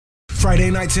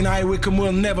Friday nights in Wycombe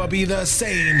will never be the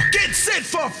same. Get set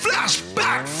for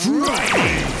Flashback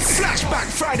Fridays. Flashback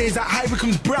Fridays at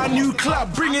Wycombe's brand new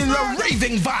club, bringing the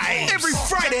raving vibe. Every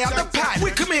Friday at the pad,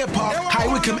 WYCOMBE AIR Park,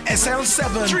 Wycombe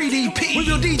SL7, 3DP. With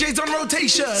your DJs on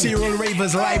rotation. Serial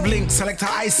Ravers, Live LINQ, Selector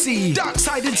IC,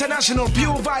 DARKCIDE International,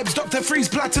 Pure Vibes, Dr. Freeze,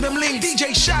 Platinum Link,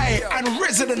 DJ Shy, and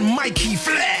resident MIKEY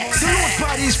FLEXX. The launch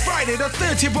party is Friday the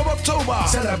 30th of October,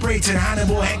 celebrating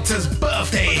Hannibal Hector's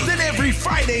birthday. Then every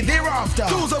Friday thereafter,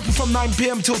 doors open from 9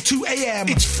 p.m. till 2 a.m.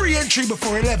 It's free entry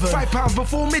before 11, £5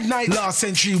 before midnight, last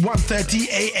entry 1:30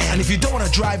 a.m. And if you don't want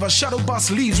to drive, a shuttle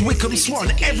bus leaves Wycombe Swan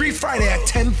every Friday at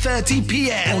 10:30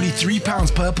 p.m. Only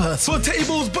 £3 per person. For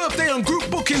tables, birthday and group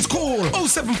bookings, call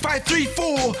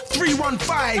 07534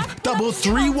 315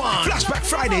 331. Flashback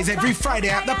Fridays every Friday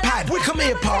at the pad, WYCOMBE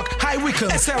AIR Park, Wycombe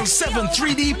SL7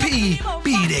 3DP.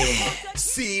 Be there.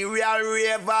 Serial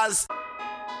Ravers.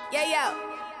 Yeah, yo.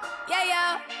 Yeah,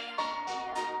 yo.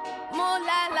 Moon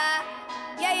la la.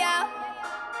 Yeah, yo.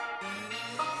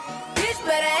 Bitch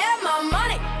better have my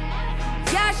money.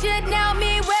 Y'all should know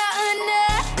me well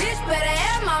enough. Bitch better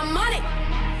have my money.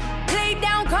 Play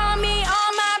down, call me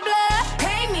on my blood.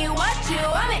 Pay me what you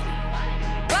want me.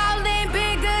 Ballin'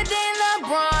 bigger than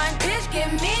LeBron. Bitch,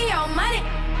 give me your money.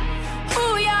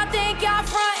 Who y'all think y'all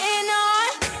frontin' on?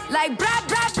 Like blah,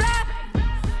 blah, blah.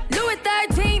 Louis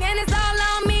 13 and it's all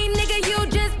on me, nigga, you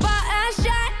just bought a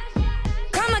shot.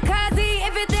 Kamikaze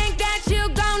if you think that you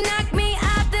gon' knock me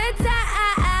off the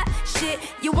top. Shit,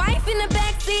 your wife in the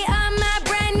backseat of my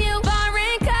brand new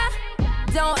foreign car.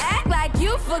 Don't act like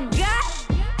you forgot.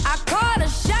 I called a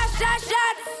shots.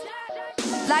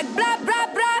 Like blah, blah,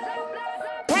 blah.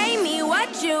 Pay me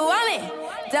what you want me.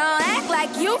 Don't act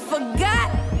like you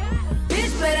forgot.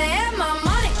 Bitch better have my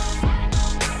money.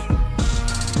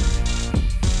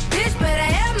 Bitch better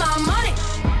have my money.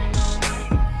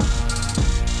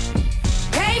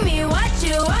 Pay me what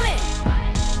you want me.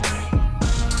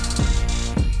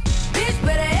 Bitch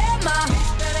better have my.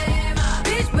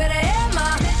 Bitch better have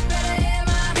my.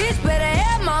 Bitch better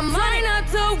have my money. Not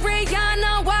to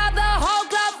Rihanna while the whole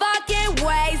club fucking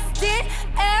wasted.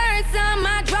 Every time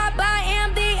I drop, I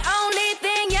am the only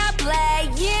thing y'all playing.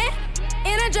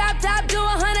 In a drop top, do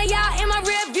 100, y'all in my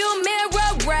rearview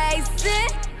mirror racing.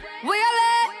 Where y'all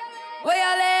at? Where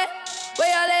y'all at? Where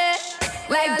y'all at?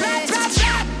 Like blah, blah,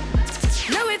 blah.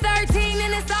 Louis 13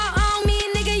 and it's all on me,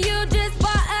 nigga, you just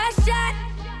bought a shot.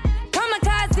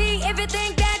 Kamikaze if you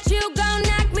think that you gon'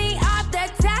 knock me off the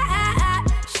top.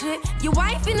 Shit, your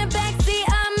wife in the backseat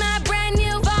of my brand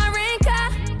new foreign car.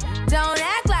 Don't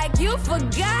act like you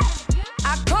forgot.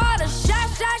 I called a shots.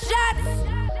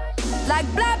 Like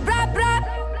blah, blah, blah.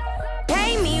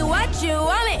 Pay me what you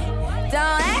want me.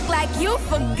 Don't act like you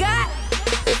forgot.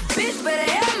 Bitch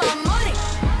better have my money.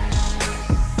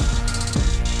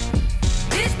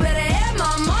 Bitch better have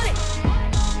my money.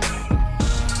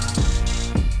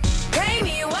 Pay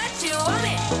me what you want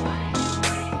me.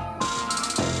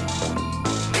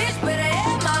 Bitch better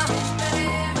have my.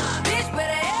 Bitch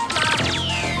better have my.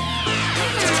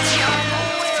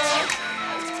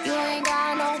 You ain't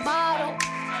got no bottle.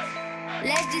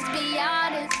 Let's just be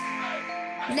honest.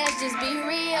 Let's just be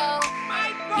real.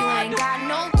 You ain't got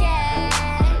no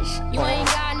cash. You ain't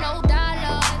got no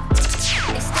dollars.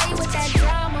 They stay with that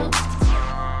drama.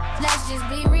 Let's just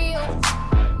be real.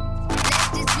 Let's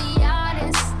just be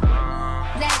honest.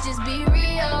 Let's just be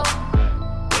real.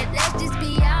 Yeah, let's just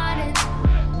be honest.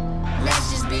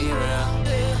 Let's just be real.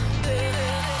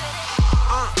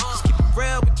 Just keep it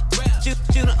real with you.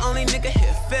 You the only nigga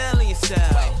here feeling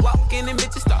yourself. Walk in and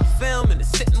bitches start filming and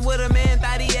sitting with a man,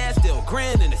 thought he ass still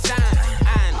grinning and signing.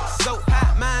 So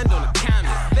hot, mind on the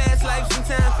comment. Fast life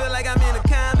sometimes feel like I'm in a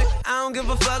comic. I don't give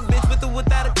a fuck, bitch, with or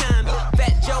without a condom.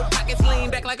 Fat Joe pockets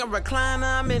lean back like a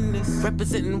recliner. I'm in this.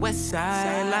 Representing West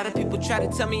Side. A lot of people try to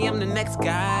tell me I'm the next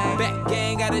guy. Back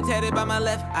gang got it tatted by my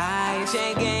left eye.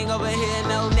 Chain gang over here,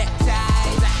 no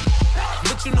neckties.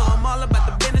 But you know I'm all about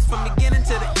the business from beginning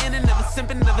to the end. Never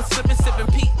simping, never slipping, sipping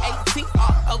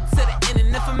P-A-T-R-O to the end.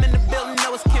 And if I'm in the building,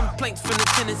 know it's complaints from the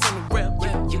tenants on the real.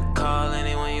 You can call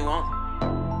anyone you want.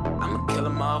 I'ma kill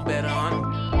them all better on it.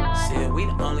 Shit, we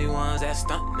the only ones that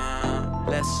stunt now.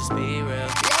 Let's just be real.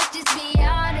 Let's just be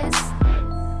honest.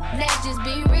 Let's just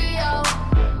be real.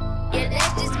 Yeah,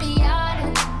 let's just be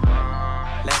honest.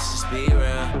 Let's just be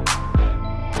real.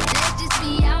 Let's just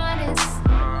be honest.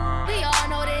 We all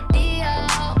know the deal.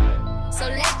 So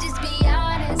let's just be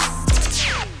honest.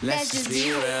 Let's just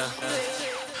be real.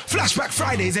 Flashback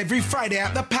Fridays every Friday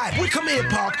at the pad, WYCOMBE AIR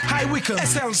Park, Wycombe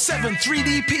SL7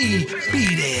 3DP.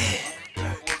 Be there.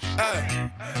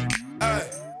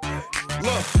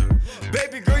 Look,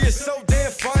 baby girl, you're so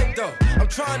damn fine though. I'm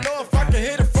trying to know if I can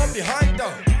hit it from behind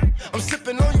though. I'm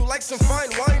sipping on you like some fine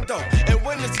wine though. And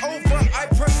when it's over, I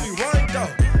press rewind though.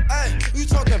 Ay, you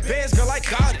talking bands, girl, I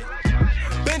got it.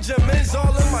 Benjamin's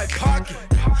all in my pocket.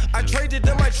 I traded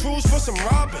in my trues for some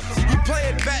robbers. You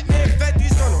playing Batman,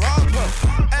 Fetty's gonna rob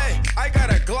him. Ay, I got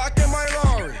a Glock in my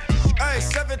Rari. Ay,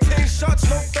 17 shots,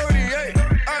 no 38.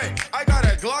 Ay, I got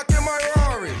a Glock in my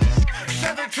Rari.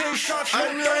 17 shots, no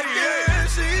 38. Yeah,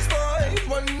 she's fine.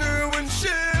 Wonder when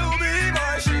she'll be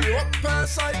mine. She walk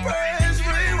past, I press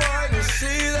rewind and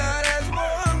see that as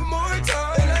one more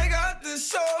time. And I got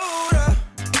this soda.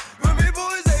 Remy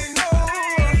boys, they know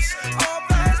us. All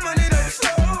fast money, don't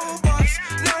slow us.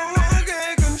 No one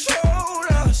can control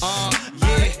us.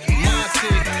 Yeah,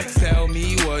 Monty, tell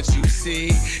me what you see.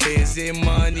 Is it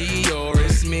money or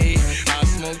it's me? I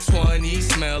smoke 20,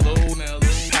 smell old.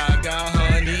 I got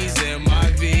honeys in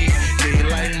my V. They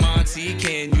like Monty,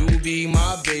 can you be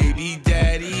my baby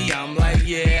daddy? I'm like,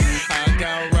 yeah. I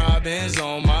got robins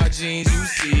on my jeans. You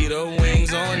see the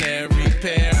wings on every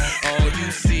pair. All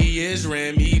you see is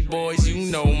Remy boys.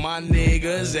 You know my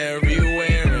niggas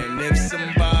everywhere. And if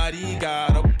somebody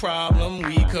got a problem,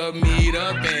 we could meet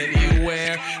up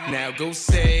anywhere. Now go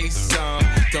say some.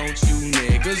 Don't you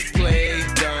niggas play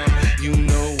dumb? You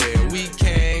know where we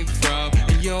came from.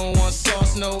 And you don't want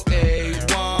sauce, no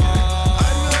A1.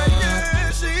 I'm like,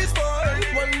 yeah, she's fine.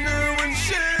 Wonder when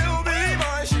she'll be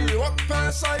mine. She walk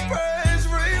past, I press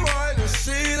rewind and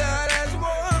see that as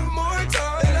one more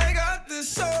time. And I got this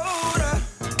soda.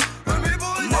 Remy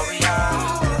boys, they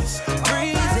know us.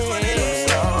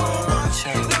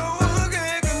 No one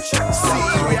can control.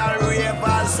 Serial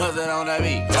ravers. Something on that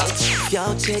beat.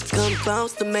 Your chick come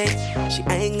close to me. She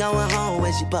ain't going home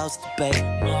when she supposed to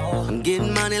pay. I'm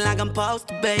getting money like I'm supposed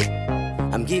to pay.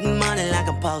 I'm getting money like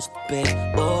I'm supposed to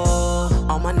pay. Oh,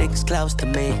 all my niggas close to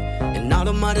me. And all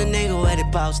the mother niggas where they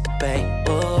supposed to pay.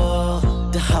 Oh,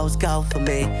 the hoes go for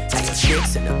me. And the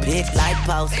chicks in the pit like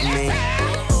post for me.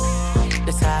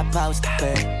 That's how I supposed to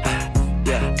pay.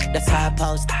 Yeah, that's how I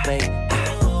supposed to pay.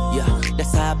 Yeah,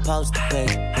 that's how I supposed to pay.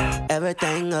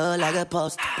 Everything look like it's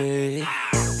supposed to be.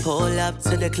 Pull up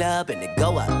to the club and it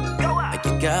go up. Make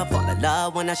your girl fall in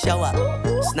love when I show up.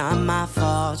 It's not my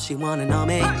fault, she wanna know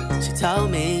me. She told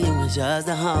me it was just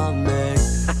a hummer.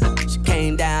 She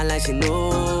came down like she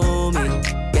knew me.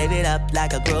 Gave it up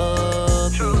like a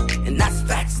groupie. And that's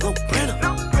facts, no printer.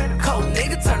 Cold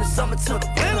nigga turn the summer to the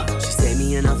winter. She saved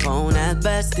me in her phone at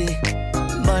bestie,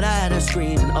 but I had her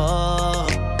screaming, oh.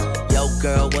 Yo,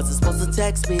 girl, wasn't supposed to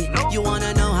text me. You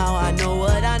wanna know how I know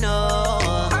what I know?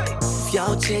 If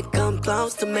your chick come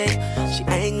close to me, she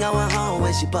ain't going home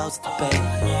when she supposed to pay.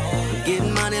 I'm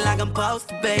getting money like I'm supposed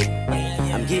to pay.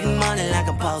 I'm getting money like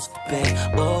I'm supposed to pay.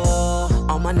 Oh,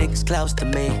 all my niggas close to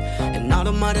me. And all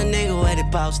the mother niggas where they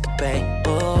supposed to pay.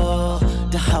 Oh,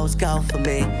 the hoes go for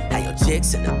me. Now your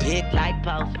chicks in the pit like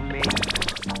post for me.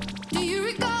 Do you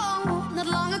recall not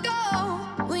long ago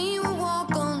when you would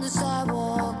walk on the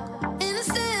sidewalk?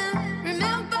 Innocent,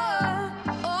 remember,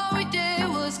 all we did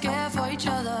was care for each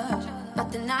other. But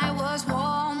the night was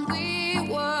warm, we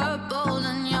were bold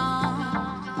and young.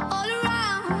 All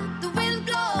around, the wind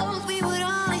blows, we would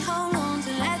only hold on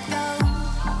to let go.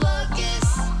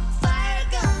 Buckets, fire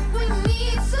gun, we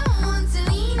need someone to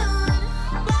lean on.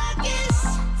 Buckets,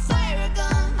 fire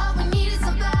gun, all we need is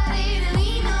somebody to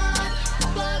lean on.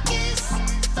 Buckets,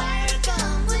 fire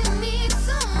gun, we need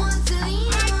someone to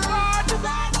lean on.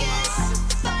 Buckets,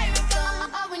 fire gun,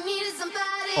 all we need is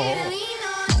somebody to lean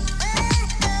on.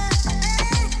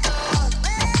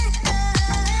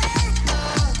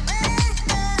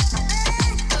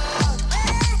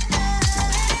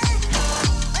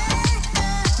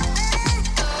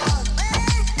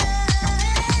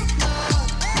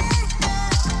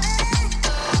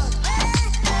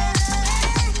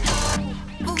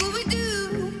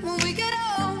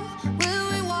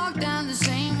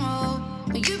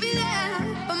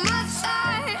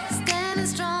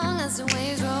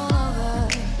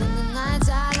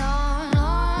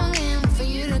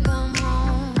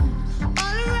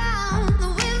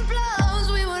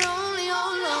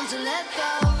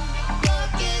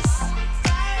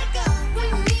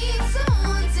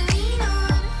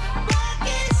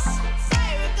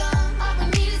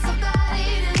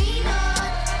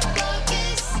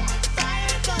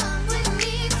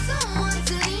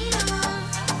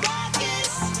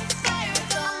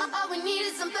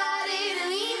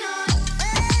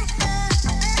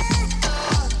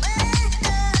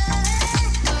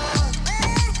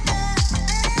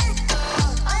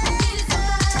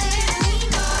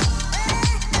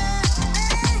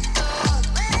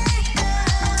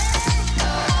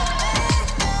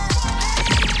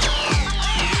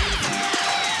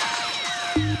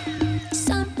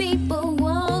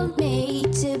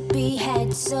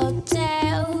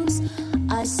 hotels.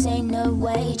 I say no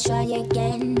way, try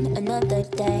again another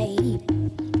day.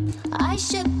 I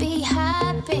should be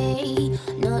happy,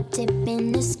 not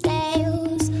tipping the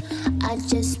scales. I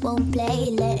just won't play,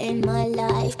 letting my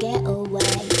life get away.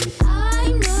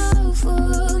 I'm no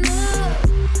fool, no,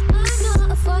 I'm not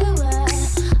a follower.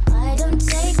 I don't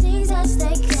take things as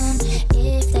they come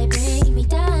if they bring me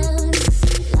down.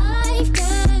 Life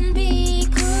can be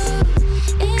cruel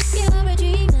if you're a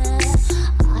dreamer.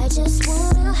 I just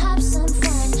wanna have some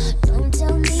fun, don't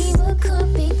tell me what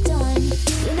could be done.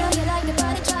 You know you like it,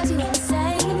 but it drives you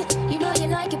insane. You know you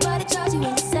like it, but it drives you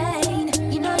insane.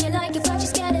 You know you like it, but you're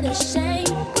scared of the shame.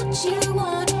 What you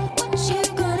want, what you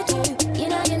gonna do? You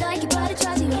know you like it, but it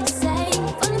drives you insane.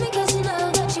 Follow me 'cause you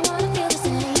know that you wanna feel the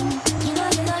same. You know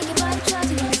you like it, but it drives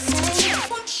you insane.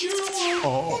 What you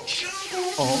want, what you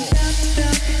want.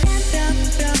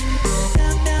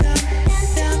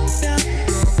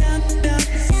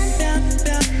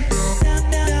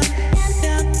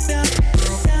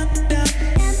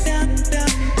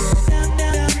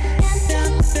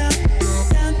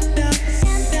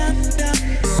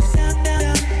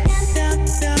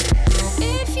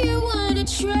 If you wanna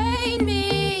train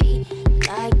me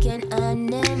like an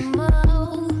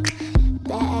animal,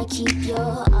 better keep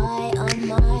your eye on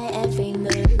my every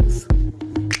move.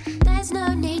 There's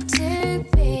no need to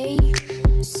be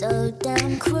so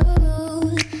damn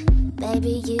cruel.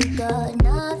 Baby, you got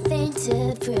nothing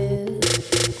to prove.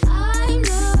 I'm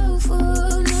no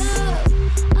fool, no,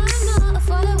 I'm not a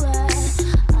follower.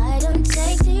 I don't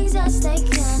take things as they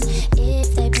come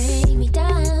if they bring me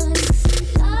down.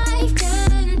 Life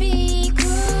can be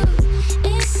cruel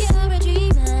if you're a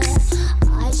dreamer.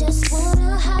 I just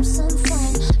wanna have some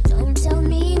fun, don't tell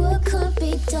me what could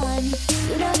be done.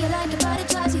 You know you like it, but it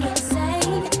drives you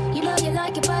insane. You know you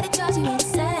like it, but it drives you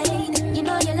insane. You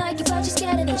know you like it, but you're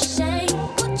scared of the shame.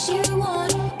 What you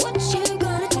want, what you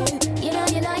gonna do? You know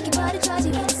you like it, but it drives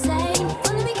you insane.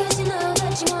 Follow me 'cause you know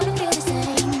that you wanna feel the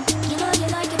same. You know you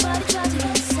like it, but it drives you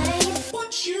insane.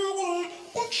 What you want,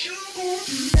 what you gonna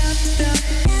do?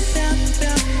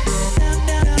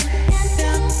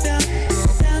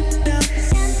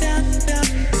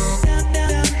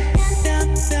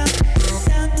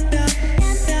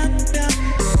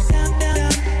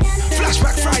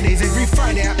 Flashback Fridays every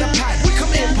Friday at the pad.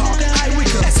 WYCOMBE AIR Park,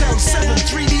 WYCOMBE SL7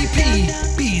 3DP.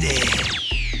 Be there.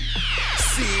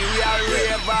 Serial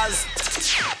ravers.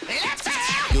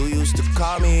 You used to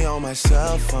call me on my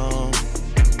cell phone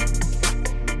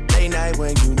late night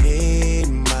when you need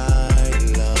my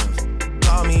love.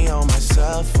 Call me on my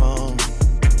cell phone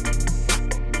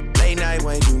late night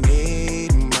when you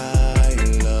need my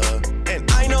love.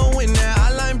 And I know when that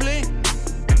hotline blink,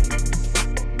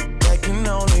 that can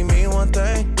only mean one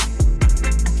thing.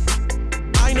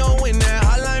 I know when that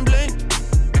hotline blink,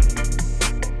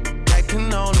 that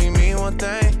can only mean one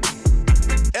thing.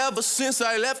 Ever since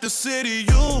I left the city,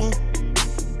 you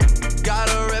got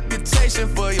a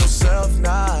reputation for yourself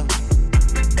now.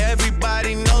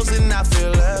 Everybody knows and I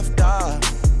feel left out.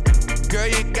 Girl,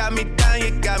 you got me down,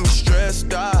 you got me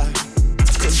stressed out.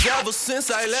 'Cause ever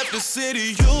since I left the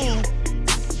city, you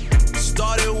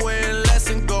started wearing less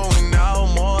and going out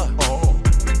more.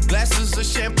 Glasses of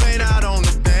champagne out on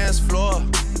the dance floor,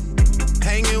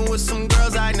 hanging with some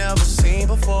girls I never seen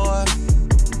before.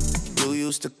 You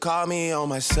used to call me on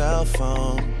my cell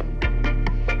phone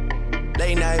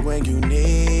late night when you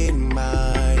need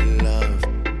my love.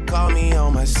 Call me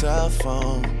on my cell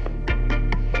phone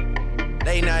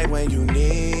late night when you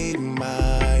need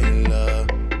my love.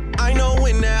 I know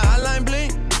when that hotline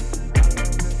blink,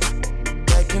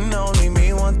 that can only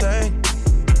mean one thing.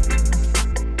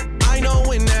 I know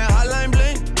when that hotline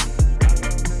blink,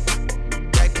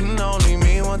 that can only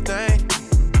mean one thing.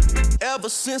 Ever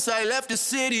since I left the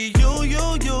city, you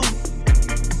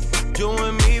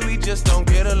and me, we just don't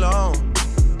get along.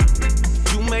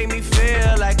 You made me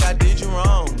feel like I did you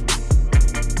wrong,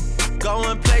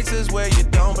 going places where you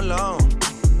don't belong.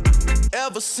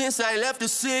 Ever since I left the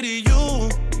city, you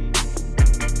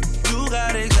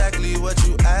got exactly what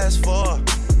you asked for.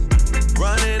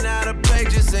 Running out of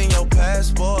pages in your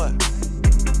passport,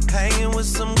 hanging with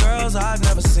some girls I've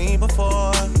never seen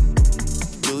before.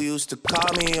 You used to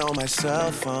call me on my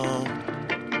cell phone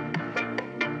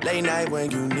late night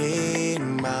when you need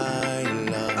my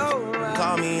love.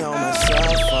 Call me on my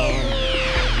cell phone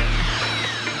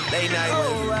late night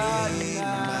when you need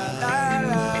my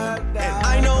love. And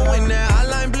I know when that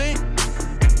hotline blink,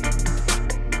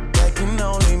 that can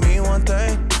only mean one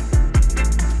thing.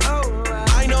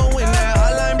 I know when that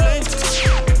hotline blink,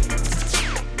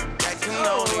 that can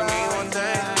only mean one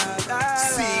thing.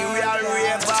 Serial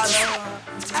ravers.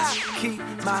 Keep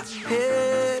my my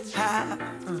head high.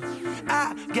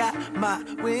 I got my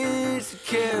wings to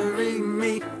carry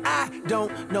me. I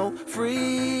don't know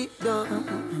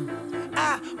freedom.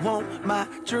 I want my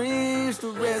dreams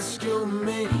to rescue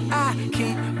me. I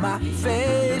keep my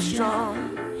faith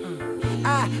strong.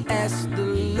 I ask the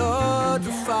Lord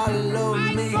to follow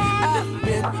me. I've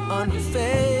been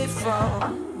unfaithful.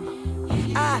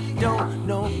 I don't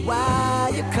know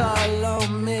why you call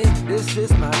on me. This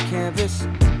is my canvas.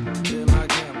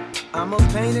 I'ma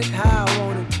paint it how I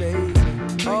want it, baby.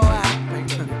 Oh,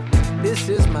 this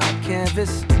is my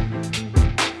canvas.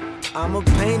 I'ma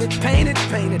paint it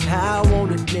how I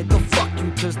want it, nigga. Fuck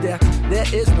you, cause there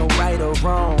is no right or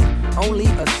wrong, only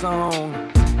a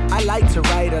song. I like to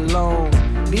write alone,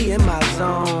 be in my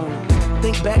zone.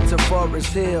 Think back to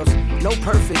Forest Hills, no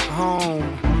perfect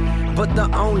home, but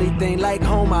the only thing like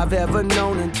home I've ever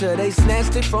known until they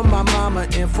snatched it from my mama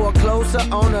and foreclosed her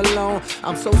on a loan.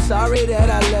 I'm so sorry that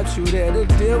I left you there to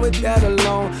deal with that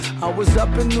alone. I was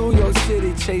up in New York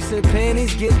City chasing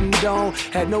pennies, getting down.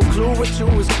 Had no clue what you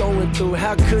was going through.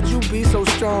 How could you be so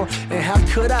strong? And how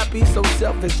could I be so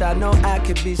selfish? I know I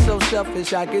could be so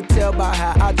selfish. I could tell by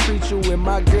how I treat you with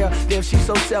my girl. Damn, she's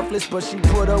so selfless, but she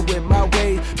put her with my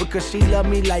ways because she love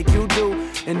me like you do.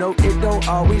 And no, it don't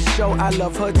always show. I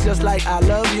love her just like I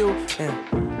love you, and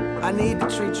I need to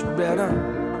treat you better.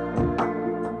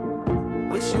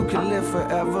 Wish you could live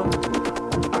forever,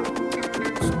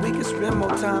 so we can spend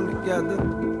more time together.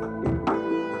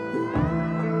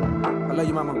 I love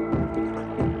you, mama.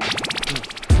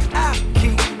 I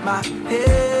keep my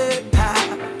head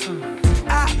high.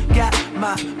 I got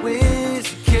my wings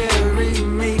to carry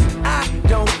me. I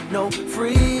don't know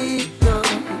freedom.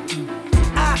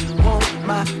 I want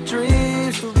my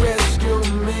dreams to rescue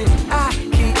me. I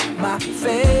keep my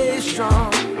faith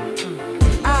strong.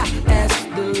 I ask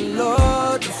the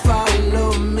Lord to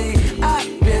follow me.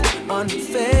 I've been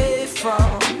unfaithful.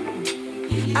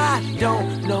 I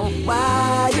don't know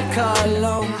why you call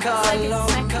on.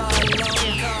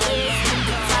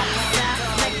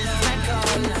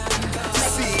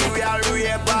 Serial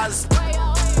rappers.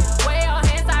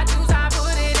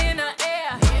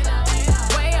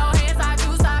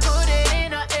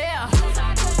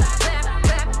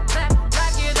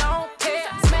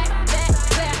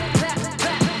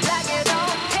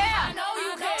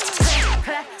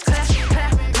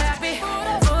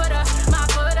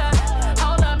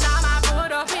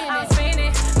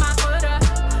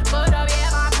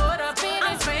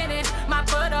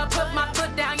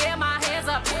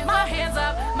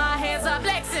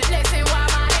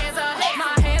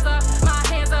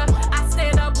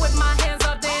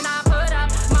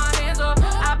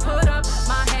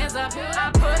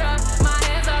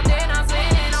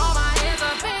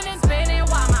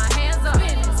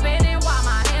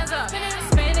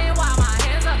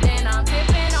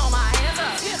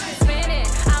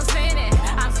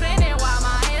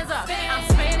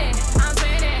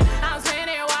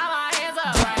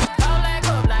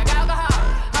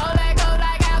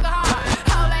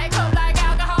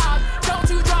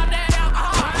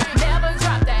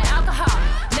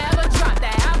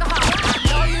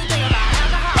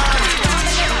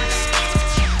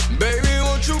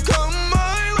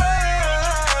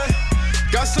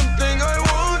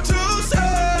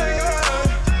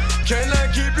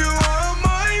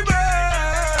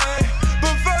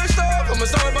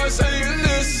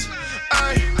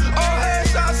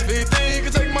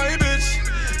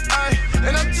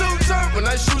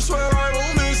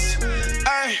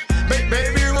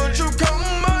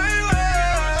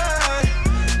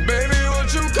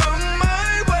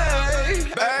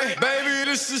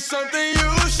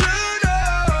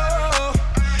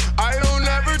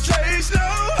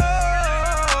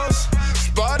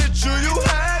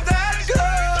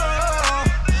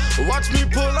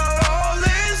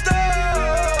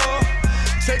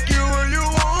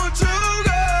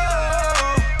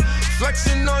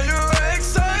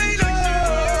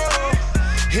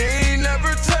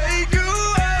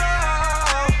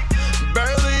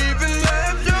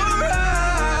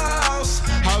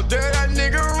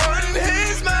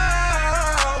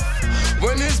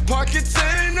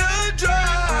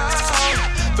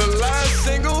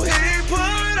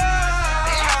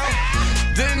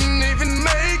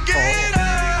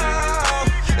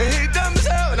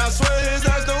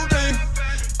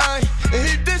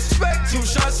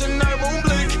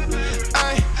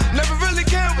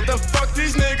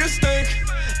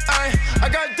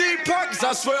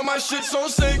 I swear my shit's on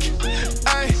sync.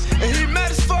 Ay, and he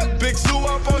mad as fuck, big zoo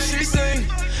up all she sing.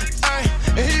 Ay,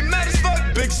 and he mad as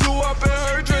fuck, big zoo up in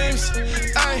her dreams.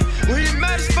 Ay, when he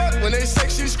mad as fuck, when they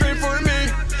sex she scream for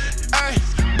me. Ay,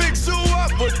 big zoo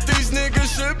up, but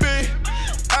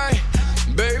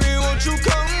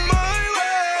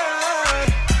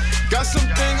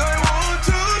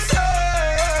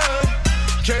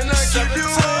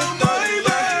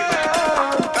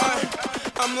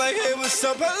what's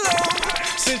up, hello?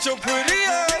 Since your pretty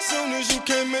ass soon as you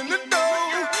came in the door.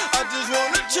 I just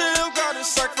wanna chill, got a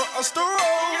sack for us to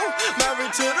roll.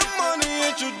 Married to the money,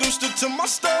 introduced her to my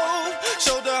stove.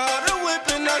 Showed her how to whip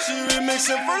it, now she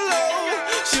remixing for low.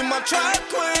 She my track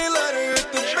queen, let her hit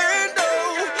the bando.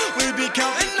 We be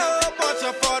counting up, watch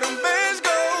how far them bands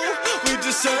go. We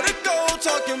just set a goal,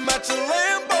 talking matching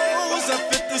Lambos. At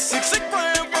 56 a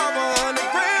gram, 500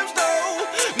 grams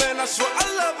though. Man, I swear I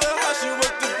love her, how she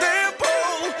work the damn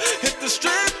pole. Hit the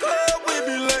strip club, we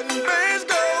be letting bands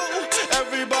go.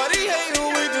 Everybody hate who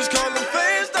we just call them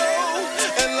fans though.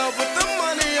 In love with the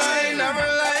money, I ain't never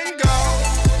letting go.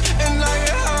 And I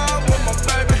get hard with my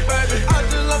baby, baby. I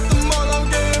just love the mall, I'm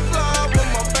getting fly with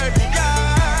my baby,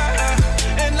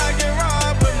 yeah. And I get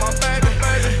ride with my baby,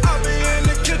 baby. I be in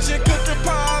the kitchen cooking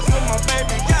pies with my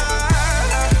baby,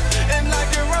 yeah. And I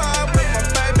get ride with my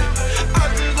baby. I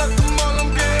just love the mall, I'm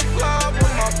getting fly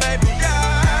with my baby,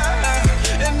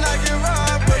 yeah. And I get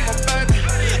ride with my baby.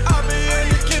 I be in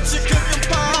the kitchen cooking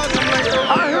pies with my baby.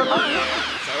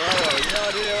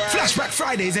 Flashback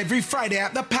Fridays every Friday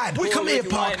at the pad. WYCOMBE Air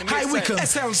Park, High Wycombe,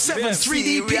 SL7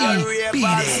 3DP. Beat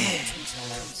it.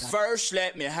 First,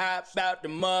 let me hop out the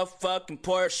motherfucking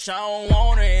Porsche. I don't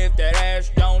want her if that ass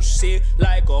don't sit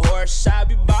like a horse. I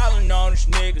be ballin' on these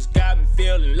niggas, got me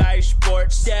feeling like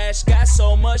sports. Dash got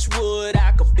so much wood,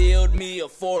 I could build me a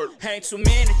fort. Ain't too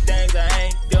many things I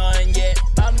ain't done yet.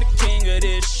 I'm the king of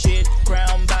this shit,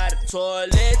 crowned by the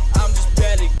toilet. I'm just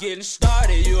barely getting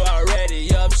started, you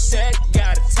already upset.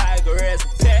 Got a tiger as a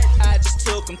pet, I just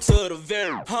took him to the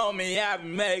very. Homie, I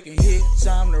been making hits,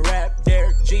 I'm the rap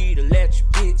Derek G to let you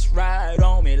bitch ride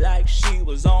on me like she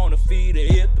was on the feeder.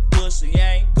 If the pussy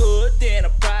ain't good, then I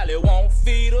probably won't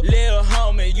feed her. Little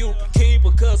homie, you can keep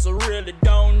her, cause I really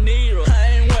don't need her. I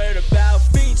ain't worried about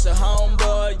feature,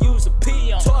 homeboy, use a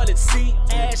pee on. Toilet seat,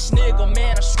 ass nigga,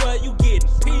 man, I swear you getting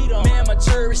peed on. Man, my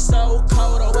jury's so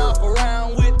cold, I walk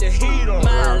around with the heat on.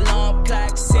 My alarm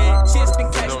clock set, just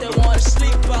in case they wanna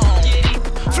sleep on.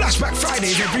 Flashback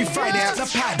Fridays every Friday at the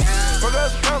pad. Fuck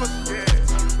us some commas,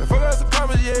 fuck us some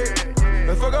commas, yeah.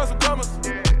 Let's fuck up some commas.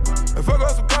 Let's fuck up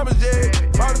some commas, yeah.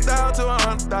 100,000 to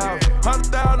 100,000.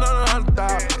 100,000 on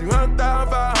 100,000. 300,000,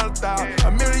 500,000.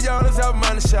 $1 million help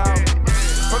money shout.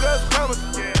 Fuck up some commas.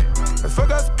 Let's fuck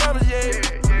up some commas, yeah.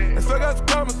 Let's fuck up some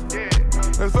commas.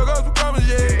 Let's fuck up some commas,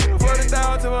 yeah.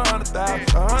 40,000 to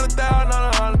 100,000. 100,000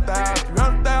 on 100,000.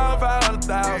 300,000,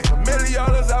 500,000. $1 million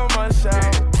help money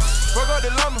shout. Fuck up the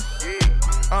lumber.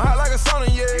 I'm hot like a sauna,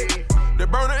 yeah. The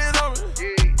burner is on me.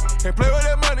 Can't play with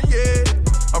that money, yeah.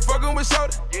 I'm fucking with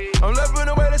shorty. I'm loving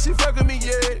the way that she fucking me,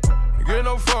 yeah. Get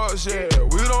no fucks, yeah.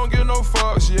 We don't get no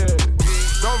fucks, yeah.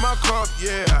 Throw my cup,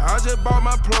 yeah. I just bought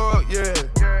my plug, yeah.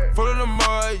 Full of the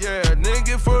mud, yeah. Nigga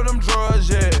get full of them drugs,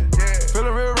 yeah.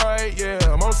 Feeling real right, yeah.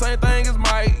 I'm on the same thing as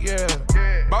Mike, yeah.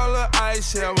 Ball of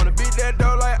ice, yeah. I wanna beat that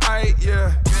dough like Ike,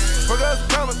 yeah. Fuck us some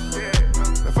commas.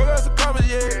 Fuck us some commas,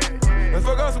 yeah. Let's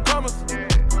fuck us some commas.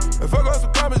 Let's fuck up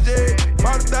some commas, yeah.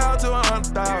 100,000 to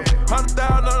 100,000.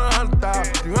 100,000 on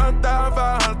 100,000. 300,000,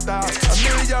 500,000. $1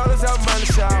 million help money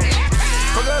shout.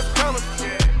 Fuck up some commas.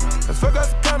 Let's fuck up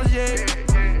some commas, yeah.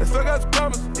 Let's fuck up some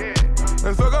commas.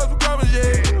 Let's fuck up some commas,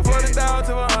 yeah. 40,000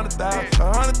 to 100,000.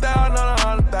 100,000 on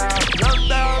 100,000.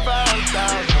 300,000,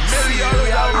 500,000.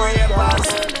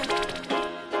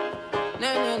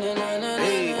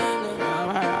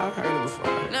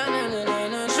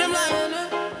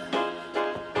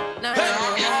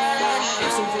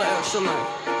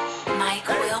 $1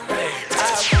 million help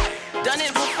money shout. Done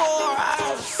it before,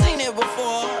 I've seen it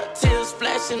before. Tears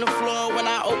splashing the floor when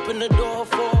I open the door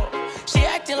for her. She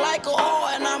acting like a whore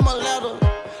and I'm a letter.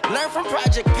 Learn from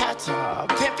Project Pattern.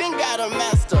 Pimpin' got a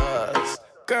master's.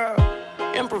 Girl,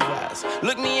 improvise.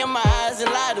 Look me in my eyes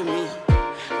and lie to me.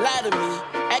 Lie to me.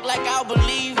 Act like I'll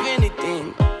believe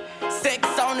anything. Sex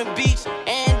on the beach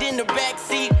and in the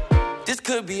backseat. This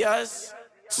could be us.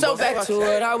 So back to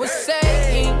what I was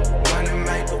saying.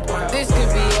 This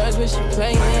could be us, but she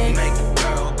playing.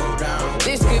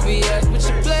 This could be us, but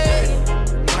she playing.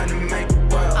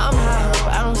 I'm high,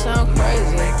 but I don't sound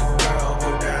crazy.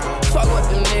 Fuck what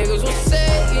the niggas was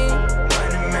saying.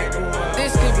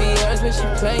 This could be us, but she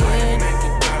playing.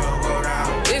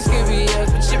 This could be us,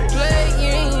 but she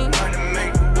playing.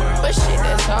 But shit,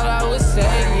 that's all I was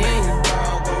saying.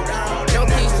 No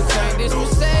keys to turn this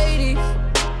Mercedes.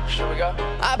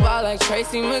 I bought like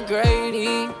Tracy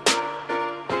McGrady.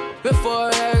 Before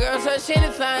that girl touch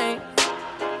anything,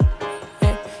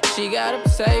 she gotta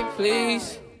say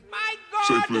please.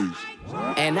 Say please.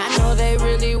 And I know they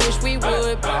really wish we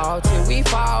would ball till we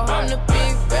fall. I'm the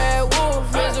big bad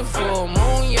wolf, it's a full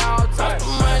moon, y'all. Toss the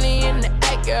money in the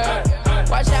acre.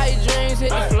 Watch how you dream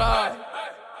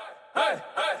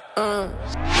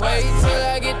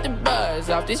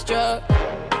off this drug.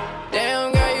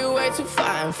 Damn, girl, you way too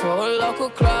fine for a local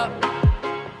club.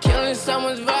 Killing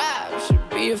someone's vibe should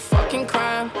be a fucking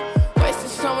crime. Wasting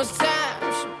someone's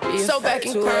time should be a so back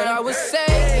to what I was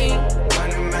saying.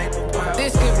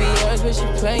 This could be yours, but you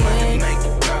playing.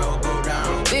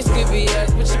 This could be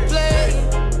yours, but you playing.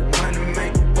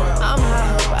 I'm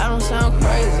high, but I don't sound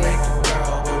crazy.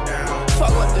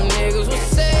 Fuck what them niggas was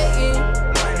saying.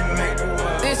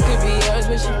 This could be yours,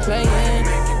 but you playing.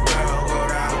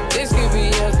 This could be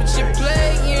yours, but you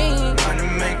playing.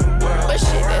 But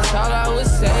shit, that's all I was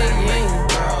saying.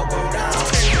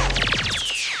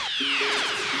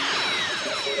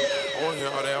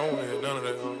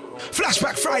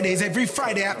 Flashback Fridays every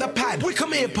Friday at the pad.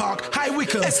 WYCOMBE AIR Park, High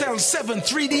Wycombe, SL7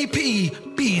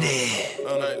 3DP. Be there.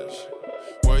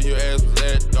 Where your ass was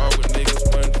at, dog, with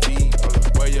niggas wouldn't feed.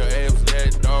 Where your ass was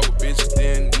at, dog, with bitches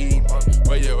didn't eat.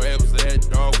 Where your ass was at,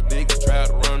 dog, with niggas tried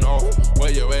to run off.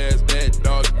 Where your ass at,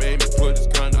 dog, you made me put his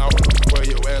gun out. Where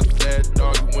your ass was at,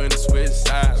 dog, you went and switched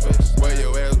sides. Where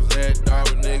your ass was at, dog,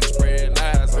 with niggas spread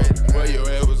lies. Where your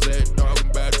ass was at, dog, I'm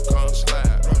about to come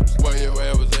slide. Where your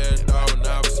ass was at, dog, when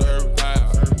I was serving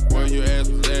pies. Where your ass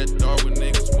was at, dog, with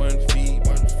niggas wouldn't feed.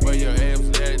 Where your ass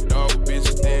was at, dog, with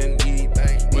bitches didn't eat.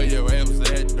 Where your ass was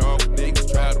at, dog, when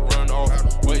niggas tried to run off.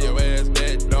 Where your ass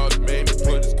at, dog, you made me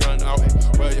put his gun out.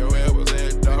 Where your ass was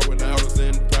at, dog, when I was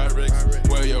in the Pyrex.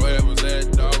 Where your ass was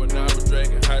at, dog, when I was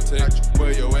drinking high tech.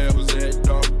 Where your ass was at,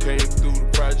 dog, came through the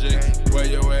project. Where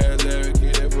your ass at,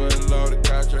 kid, for the loaded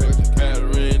contract.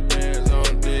 Battery and dance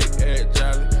on dick at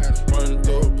Jolly. Running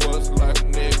through the pussy like a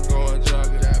nigga going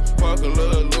jogging. Fuck a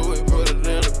little Louis, put it in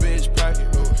a bitch pocket.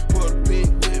 Put a pig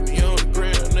with me on the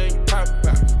grill, then you pop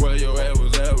it. Where your ass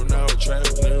was at when I was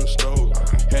trapping in the stove.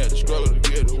 Had to struggle to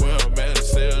get to where I'm at and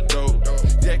sell dope.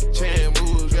 Jackie Chan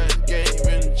moves, got the game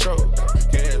in the choke.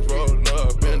 Gas rolling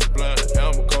up in the blind,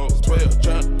 hammer cold. 12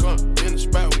 trying to come in the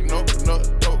spot, we know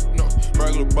dope. No,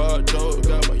 regular bar door,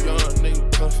 got my young nigga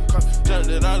comfy. Jumped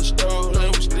it out the stove,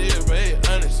 and we still made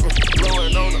honest.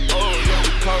 Blowing on the old, yeah,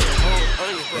 we call it whole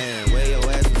onion. Man, where your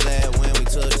ass was at when we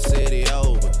took the city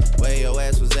over? Where your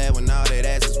ass was at when all that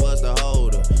asses was the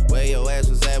holder? Where your ass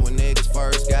was at when niggas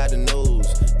first got the news?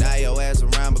 Now your ass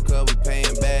around because we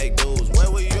paying back dues. Where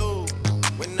were you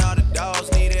when all the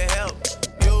dogs needed help?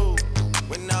 You,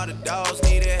 when all the dogs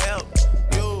needed help?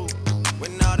 You,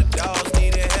 when all the dogs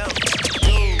needed help?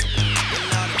 You, when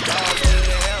all the dogs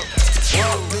needed help?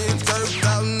 Walked in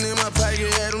 30,000 in my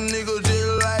pocket, had them niggas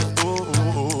just like,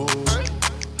 ooh.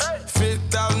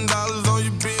 $50,000 on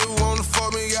your bill, wanna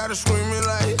fuck me, gotta screaming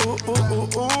like, ooh.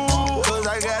 Cause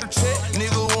I got a check,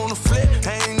 nigga wanna flip, I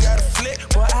ain't got a flip,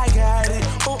 but I got it,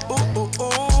 ooh.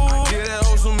 Get that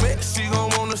hoe some mix, she gon'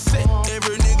 wanna sit,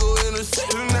 every nigga in the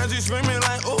set, now she screaming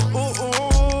like, ooh.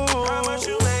 How much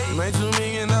you made? Made $2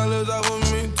 million off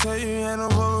of me, tell you, and I'm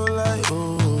fucking like,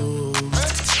 ooh.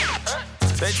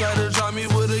 They try to drop me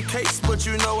with a case, but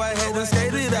you know I had to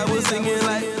skate it. I was singing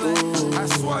like, ooh. I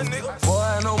swear, nigga. Boy,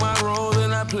 I know my role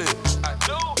and I play it. I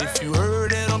do. If you heard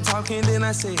that I'm talking, then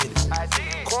I said it. I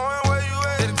did. Coin, where you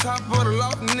at? At the top of the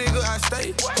loft, nigga, I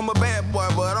stay. I'm a bad boy,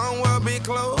 but I don't wear big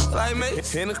clothes like me.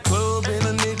 In the club, and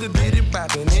a nigga did it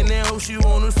poppin'. In that hoe, she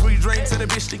want a free drink to the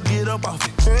bitch to get up off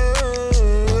it.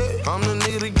 Hey, I'm the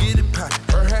nigga to get it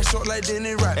poppin'. Her hair short like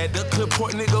Denny Rock. At the clip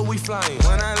point, nigga, we flyin'.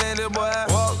 When I landed, boy, I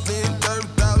walked in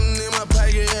 30,000 in my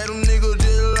pocket, had them niggas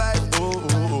just like,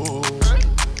 ooh.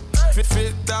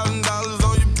 $50,000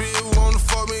 on your bill, wanna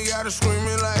fuck me, gotta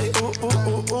screaming like, ooh.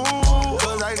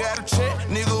 Cause I got a check,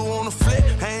 nigga wanna flip,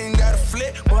 I ain't got a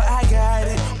flip, but I got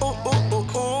it,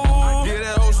 ooh. Get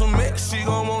that hoe some mix, she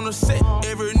gon' wanna sit,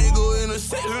 every nigga in the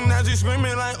set, now she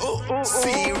screaming like, ooh.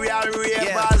 See,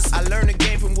 I learned the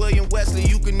game from William Wesley,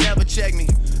 you can never check me.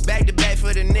 Back to back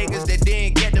for the niggas that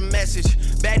didn't get the message.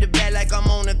 Back to back like I'm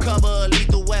on the cover of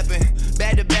Lethal Weapon.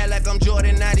 Back to back like I'm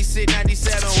Jordan 96,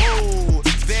 97. Whoa,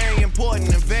 very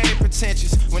important and very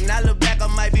pretentious. When I look back, I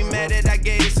might be mad that I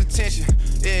gave this attention.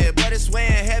 Yeah, but it's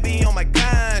weighing heavy on my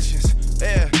conscience.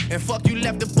 Yeah, and fuck you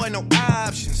left the boy no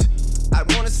options. I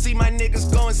wanna see my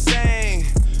niggas go insane.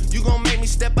 You gon' make me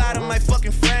step out of my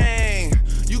fucking frame.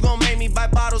 You gon' make me buy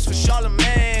bottles for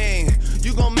Charlemagne.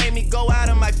 You gon' make me go out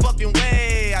of my fucking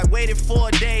way. I waited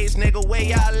 4 days, nigga, where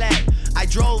y'all at? I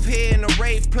drove here in a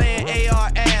rave playing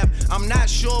AR-AB. I'm not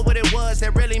sure what it was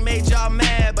that really made y'all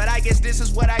mad, but I guess this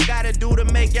is what I gotta do to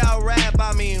make y'all rap.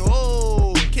 I mean,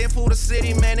 oh, can't fool the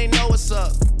city, man, they know what's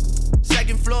up.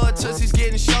 Second floor, Tootsie's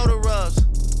getting shoulder rubs.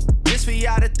 This for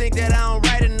y'all to think that I don't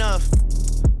write enough.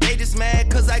 They just mad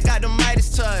cause I got the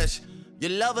Midas touch. You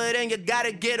love her, then you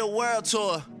gotta get a world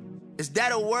tour. Is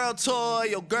that a world tour or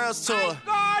your girl's tour?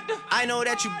 I know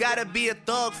that you gotta be a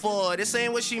thug for her. This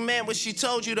ain't what she meant when she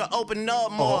told you to open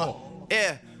up more.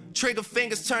 Yeah, trigger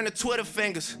fingers turn to Twitter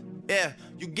fingers. Yeah,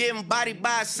 you getting bodied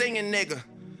by a singing nigga.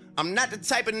 I'm not the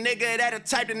type of nigga that the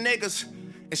type of niggas.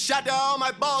 And shout to all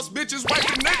my boss bitches, wipe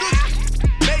the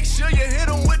niggas. Make sure you hit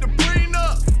them with the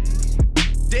prenup.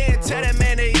 Then tell that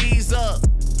man to ease up.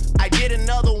 I did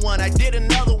another one.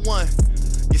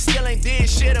 You still ain't did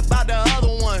shit about the other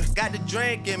one. Got the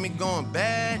drink in me going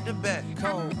back to back.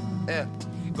 Cold, yeah,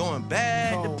 going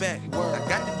back to back. I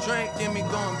got the drink in me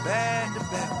going back to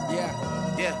back.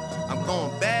 Yeah, I'm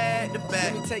going back to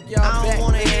back. Let me take y'all I don't back,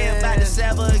 wanna hear about this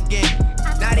ever again.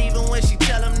 Not even when she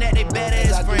tell him that they better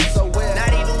as friends. So well.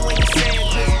 Not even when you say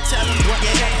it, just tell him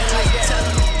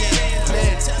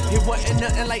It wasn't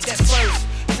nothing like that first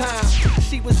time.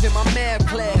 She was in my math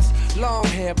class. Long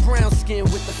hair, brown skin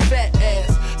with the fat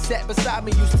ass. Sat beside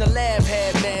me, used to laugh,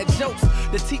 had mad jokes.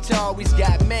 The teacher always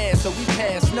got mad, so we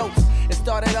passed notes. It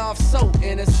started off so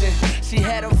innocent. She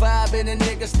had a vibe and a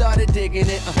nigga started digging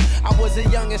it. I was a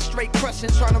young and straight crushing,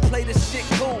 trying to play this shit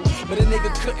cool. But a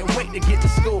nigga couldn't wait to get to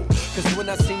school. Cause when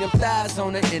I seen them thighs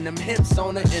on her, and them hips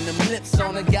on her, and them lips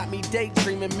on her, got me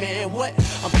daydreaming, man, what?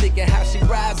 I'm thinking how she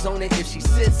rides on it, if she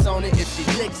sits on it, if she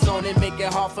licks on it, make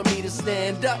it hard for me to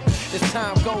stand up. As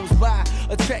time goes by,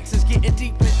 attractions getting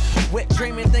deeper. Wet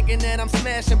dreaming, thinking that I'm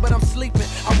smashing, but I'm sleeping.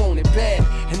 I want it bad,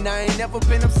 and I ain't never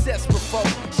been obsessed before.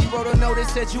 She wrote a note that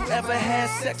said, you ever had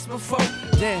sex before?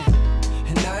 Damn,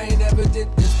 and I ain't never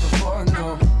did this before,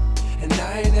 no. And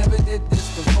I ain't never did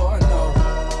this before, no.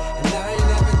 And I ain't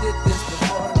never did this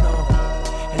before, no.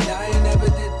 And I ain't never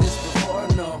did this before,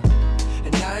 no.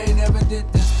 And I ain't never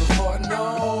did this before,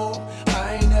 no.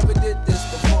 I ain't never did this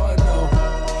before, no.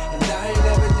 And I ain't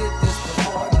never did this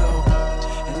before, no.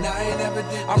 And I ain't never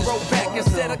did this I wrote back and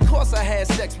said, of course I had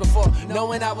sex before,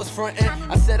 knowing I was frontin'.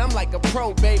 I said I'm like a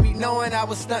pro, baby, knowing I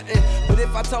was stuntin'. But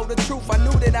if I told the truth, I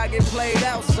knew that I get played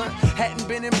out, son. Hadn't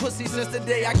been in pussy since the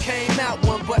day I came out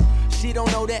one, but she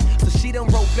don't know that, so she done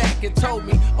wrote back and told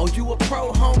me, oh, you a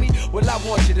pro, homie? Well, I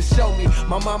want you to show me.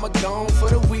 My mama gone for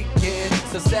the weekend,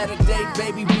 so Saturday,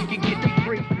 baby, we can get me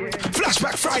free.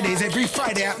 Flashback Fridays every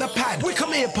Friday at the pad.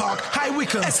 WYCOMBE AIR Park, High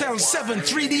Wycombe, SL7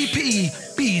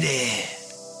 3DP. Be there.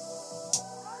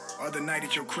 Other night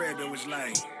at your crib, it was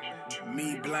like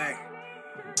me, Black,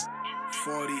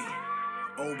 40,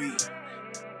 Obi.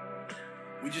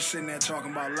 We just sitting there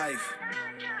talking about life.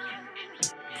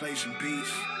 Play some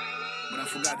beats, but I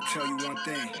forgot to tell you one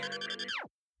thing.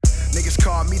 Niggas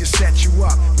called me to set you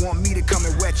up, want me to come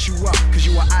and wet you up. Cause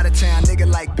you were out of town, nigga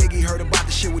like Biggie. Heard about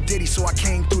the shit with Diddy, so I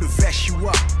came through to vest you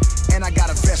up. And I got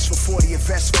a vest for 40, a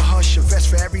vest for Hush, a vest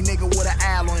for every nigga with an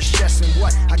owl on his chest. And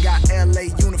what? I got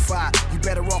LA unified. You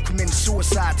better off committing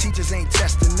suicide. Teachers ain't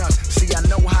testing us. See, I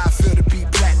know how I feel to be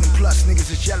platinum plus. Niggas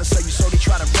is jealous of you, so they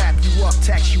try to wrap you up,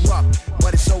 tax you up.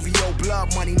 But it's OVO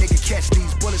blood money, nigga. Catch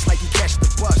these bullets like you catch the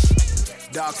bus.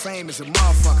 Dog fame is a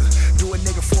motherfucker. Do a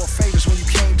nigga 4 favors when you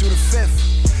came through the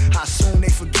 5th. How soon they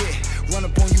forget? Run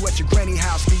up on you at your granny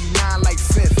house, give you 9 like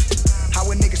 5th. How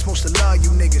a nigga supposed to love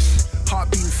you niggas?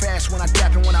 Heart beating fast when I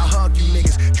dap and when I hug you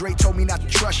niggas. Dre told me not to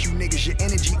trust you niggas. Your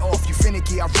energy off, you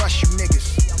finicky, I rush you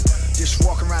niggas. Just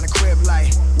walking around the crib like,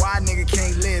 why a nigga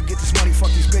can't live? Get this money,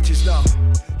 fuck these bitches though.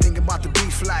 Thinking about the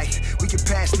beef like, we can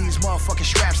pass these motherfucking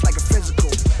straps like a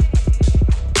physical.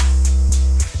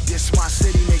 This my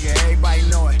city, nigga, everybody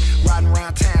know it. Riding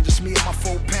around town, just me and my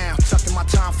 4 pound. Tucked in my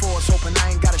time for us, hoping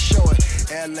I ain't gotta show it.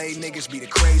 LA niggas be the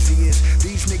craziest.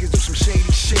 These niggas do some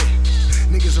shady shit.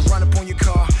 Niggas will run up on your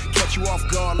car, catch you off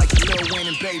guard like you Lil Wayne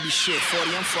and baby shit.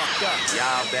 40, I'm fucked up.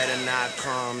 Y'all better not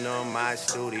come to my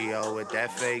studio with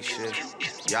that fake shit.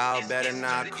 Y'all better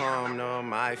not come to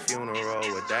my funeral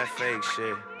with that fake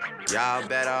shit. Y'all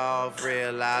better off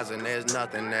realizing there's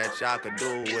nothing that y'all could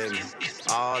do with me.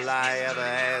 All I ever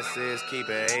ask is keep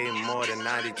it 8 more than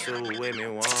 92 with me.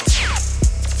 100.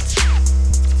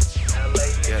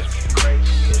 Yeah.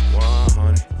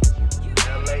 100.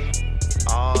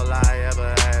 All I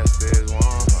ever ask is 100.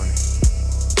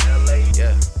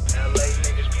 Yeah.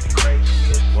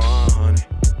 100.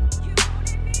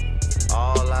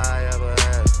 All I ever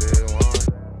ask is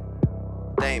 100.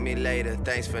 Thank me later,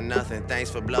 thanks for nothing, thanks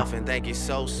for bluffing. Thank you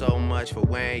so much for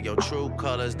wearing your true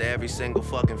colors to every single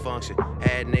fucking function.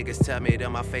 Had niggas tell me to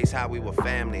my face how we were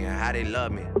family and how they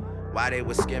love me. Why they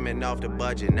was skimming off the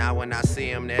budget. Now when I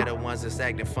see them, they're the ones that's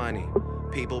acting funny.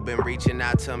 People been reaching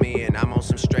out to me and I'm on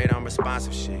some straight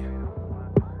unresponsive shit.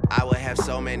 I would have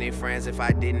so many friends if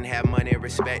I didn't have money,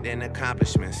 respect, and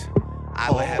accomplishments. I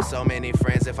would have so many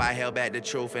friends if I held back the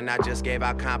truth and I just gave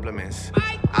out compliments.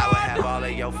 I would have all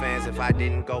of your fans if I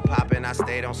didn't go poppin', I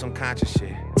stayed on some conscious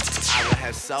shit. I I would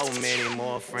have so many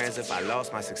more friends if I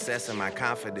lost my success and my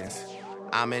confidence.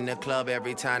 I'm in the club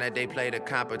every time that they play the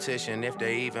competition. If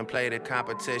they even play the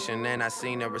competition, then I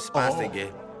seen the response they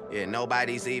get. Yeah,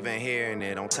 nobody's even hearing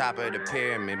it. On top of the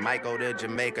pyramid, might go to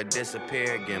Jamaica,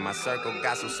 disappear again. My circle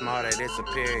got so smart that it's a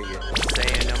period.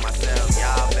 Saying to myself,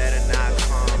 y'all better not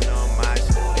come to my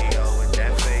studio with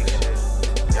that fake shit.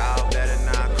 Y'all better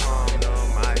not come to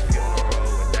my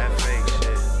funeral with that fake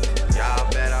shit.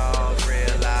 Y'all better all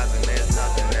realizing there's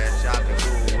nothing that y'all can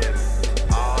do with me.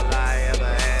 All I ever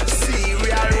had was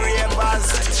Serial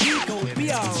ravers. We gon'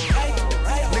 be alright.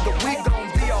 Nigga, we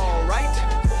gon' be alright.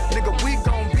 Nigga, we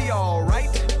gon' be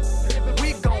alright.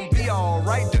 We gon' be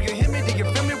alright. Do you hear me? Do you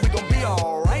feel me? We gon' be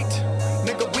alright.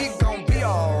 Nigga, we gon' be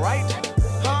alright.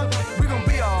 Huh? We gon'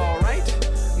 be alright.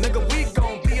 Nigga, we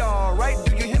gon' be alright.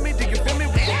 Do you hear me? Do you feel me?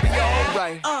 We gon' be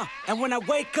alright. And when I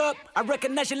wake up, I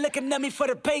recognize you looking at me for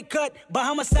the pay cut.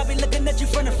 Bahamas, I be looking at you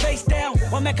from the face down.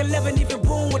 One Mac 11, even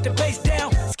boom with the bass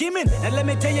down. Skimming, and let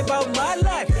me tell you about my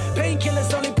life.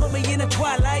 Painkillers only put me in the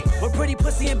twilight. With pretty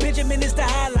pussy and Benjamin is the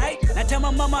highlight. Now tell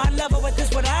my mama I love her, but this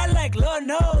what I like. Lord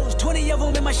knows, 20 of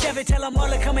them in my Chevy. Tell them all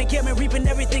to come and get me, reaping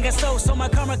everything I sow. So my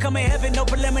karma come in heaven, no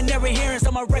preliminary hearings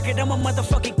on my record. I'm a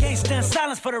motherfucking gangster in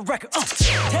silence for the record.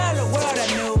 Tell the world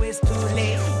I know it's too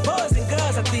late. Boys and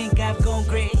girls, I think I've gone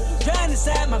great. Trying to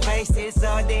side my faces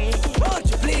all day. Won't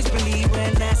you please believe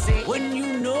when I say, when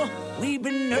you know we've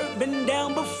been hurt, been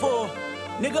down before.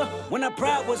 Nigga, when our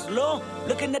pride was low,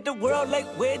 looking at the world like,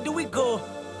 where do we go?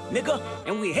 Nigga,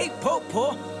 and we hate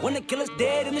po-po, when the killer's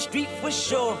dead in the street for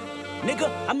sure. Nigga,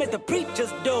 I'm at the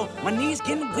preacher's door, my knees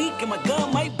getting weak and my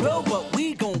gun might blow, but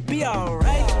we gon' be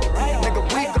alright. Nigga,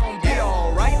 we gon' be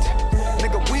alright.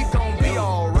 Nigga, we gon' be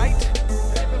alright.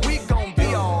 We gon'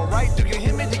 be alright. Do you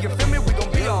hear me? Do you feel me? We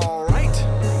gon' be alright.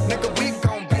 Nigga, we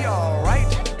gon' be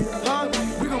alright. Huh?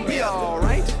 We gon' be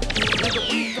alright.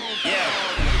 Nigga, we gon' be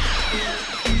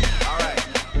alright.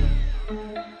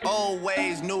 Old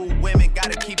ways, new women,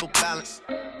 gotta keep a balance.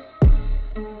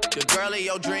 The girl of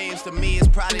your dreams to me is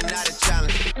probably not a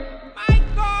challenge. My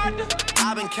God!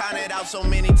 I've been counted out so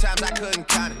many times I couldn't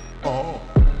count it.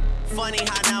 Funny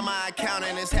how now my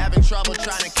accountant is having trouble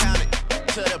trying to count it.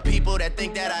 To the people that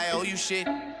think that I owe you shit,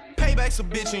 payback's a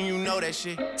bitch and you know that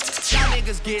shit. Y'all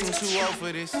niggas getting too old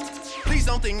for this. Please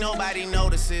don't think nobody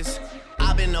notices.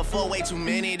 I've been up for way too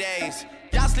many days.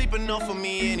 Y'all sleep enough for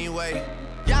me anyway.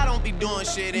 Y'all don't be doing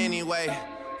shit anyway.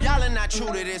 Y'all are not true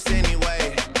to this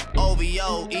anyway.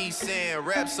 OVO, East End,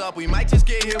 reps up. We might just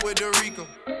get here with Dorico.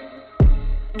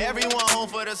 Everyone home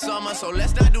for the summer, so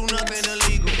let's not do nothing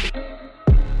illegal.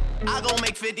 I gon'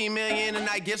 make 50 million and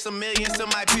I give some millions to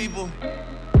my people.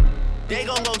 They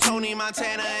gon' go Tony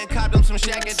Montana and cop them some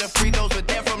Shaq at the free throws, but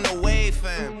they're from the wave,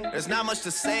 fam. There's not much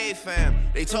to say, fam.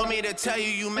 They told me to tell you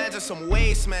you measure some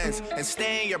wastemans and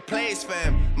stay in your place,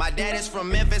 fam. My dad is from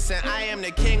Memphis and I am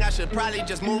the king. I should probably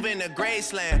just move into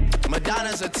Graceland.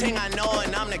 Madonna's a ting I know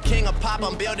and I'm the king of pop.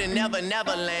 I'm building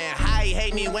Neverland. How he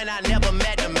hate me when I never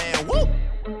met the man. Woo!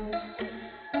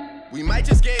 We might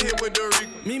just get hit with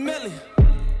Dorico. Me Millie.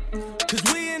 Cause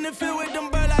we in the field with them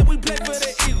bird like we play for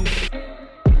the Eagles.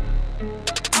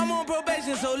 I'm on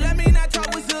probation, so let me not talk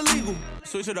what's illegal.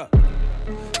 Switch it up.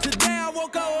 Today I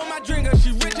woke up with my drinker,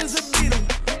 she rich as a beetle.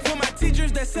 For my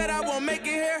teachers that said I won't make it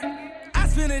here, I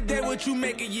spend a day what you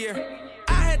make a year.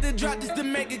 I had to drop this to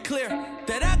make it clear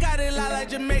that I got it lot like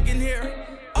Jamaican here.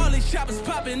 All these choppers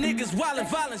popping, niggas wildin'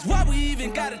 violence. Why we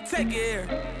even gotta take it here?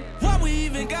 Why we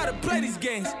even gotta play these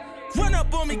games? Run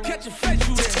up on me, catch a face,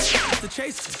 you there. That's the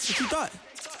chase, what you thought?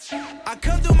 I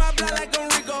come through my block like I'm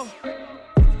Rico.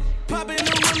 Poppin'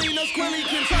 no Willie, no squilly,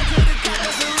 can talk to the cop,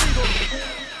 that's illegal.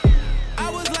 I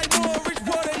was like, no rich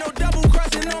boy, they no double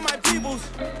crossing on my peoples.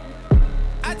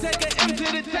 I take an M to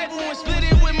the table and split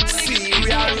it with my niggas.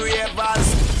 Serial ravers.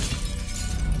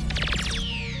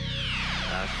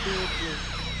 I feel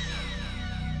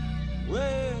blue.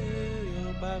 Way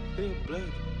up, I feel blue.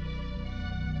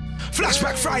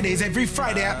 Flashback Fridays every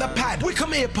Friday at the pad.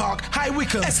 WYCOMBE Air Park, High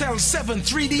Wycombe, SL7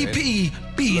 3DP.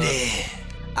 Be there.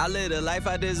 I live the life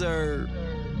I deserve.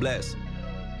 Bless.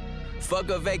 Fuck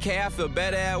a vacay, I feel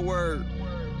better at work.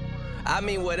 I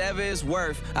mean whatever it's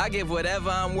worth, I give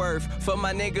whatever I'm worth. For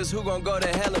my niggas who gon' go to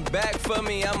hell and back for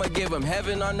me, I'ma give them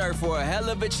heaven on earth for a hell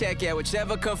of a check, yeah,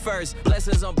 whichever come first.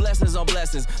 Blessings on blessings on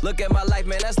blessings. Look at my life,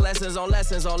 man, that's lessons on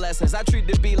lessons on lessons. I treat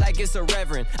the beat like it's a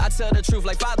reverend. I tell the truth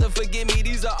like, Father, forgive me,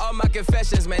 these are all my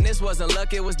confessions. Man, this wasn't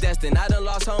luck, it was destined. I done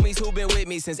lost homies who been with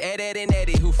me since Ed and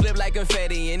Eddie, who flip like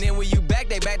confetti. And then when you back,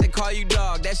 they back to call you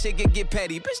dog. That shit can get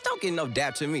petty. Bitch, don't get no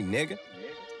dap to me, nigga.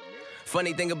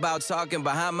 Funny thing about talking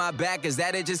behind my back is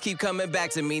that it just keep coming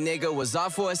back to me, nigga. Was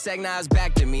off for a sec, now it's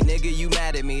back to me, nigga. You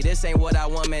mad at me? This ain't what I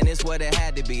want, man. It's what it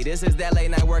had to be. This is that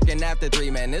late night working after 3,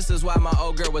 man. This is why my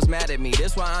old girl was mad at me.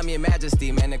 This why I'm your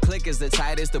majesty, man. The click is the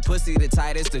tightest, the pussy the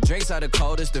tightest, the drinks are the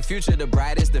coldest, the future the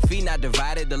brightest, the feet not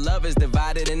divided, the love is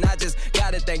divided, and I just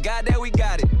gotta thank God that we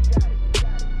got it.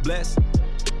 Bless.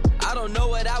 I don't know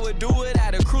what I would do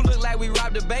without a crew. Look like we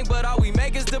robbed a bank, but all we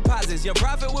make is deposits. Your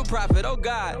profit with profit, oh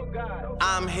God.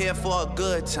 I'm here for a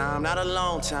good time, not a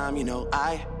long time, you know.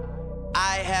 I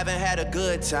haven't had a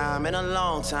good time in a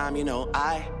long time, you know.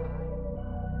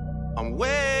 I'm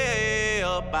way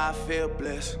up, I feel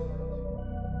blessed.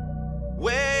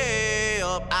 Way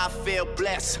up, I feel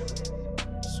blessed.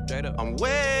 Straight up. I'm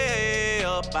way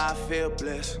up, I feel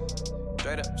blessed.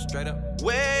 Straight up.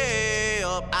 Way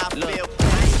up, I feel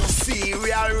blessed.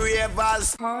 Serial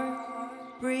ravers.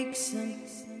 Heartbreaks and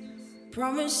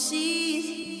promises.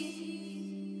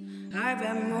 I've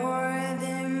had more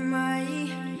than my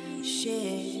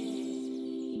share.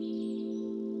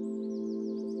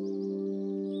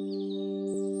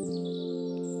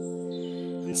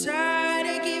 I'm tired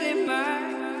of giving my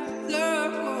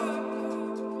love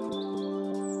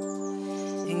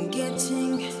and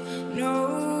getting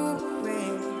nowhere.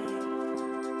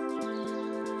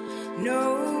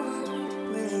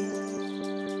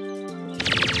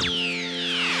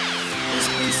 It's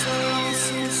been so long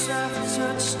since I've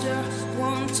touched a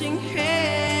wanting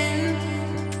hand.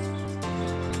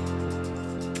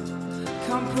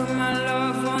 Can't put my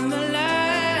love on the line.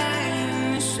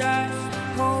 I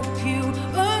hope you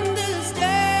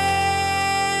understand.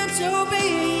 So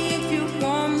baby, if you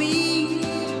want me,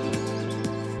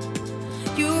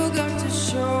 you got to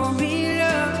show me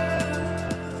love.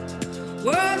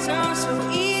 Words are so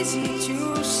easy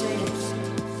to say,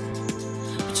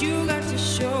 but you got to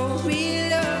show me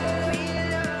love.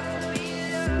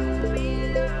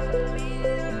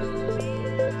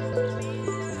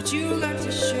 But you got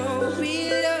to show me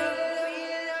love.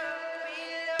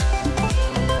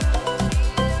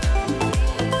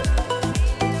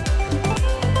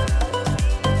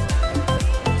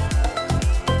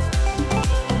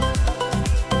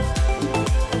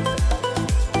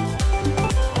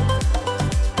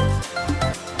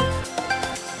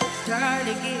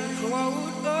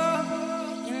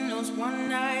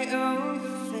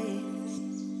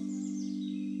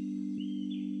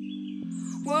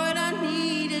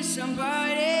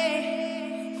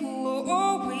 Somebody who will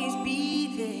always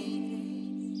be there.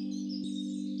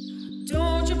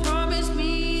 Don't you promise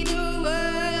me the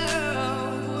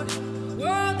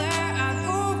world that I've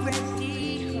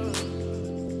already heard.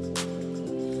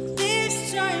 This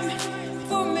time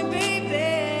for me,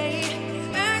 baby,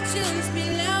 actions be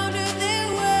louder than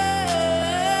words.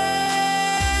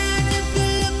 If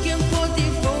you're looking for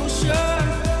devotion,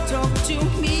 talk to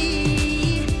me.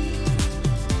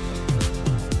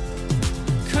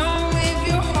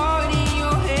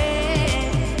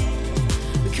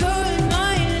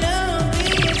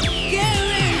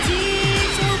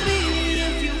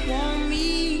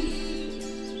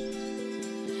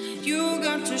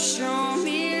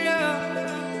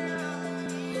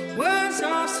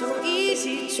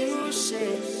 To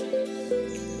say,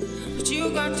 but you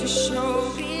got to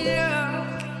show me love.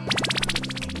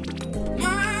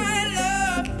 My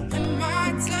love and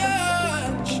my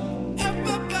touch up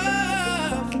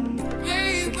above,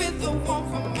 play with the one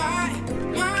for my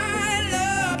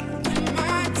love and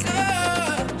my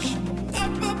touch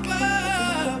up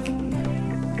above.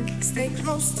 Stay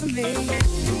close to me.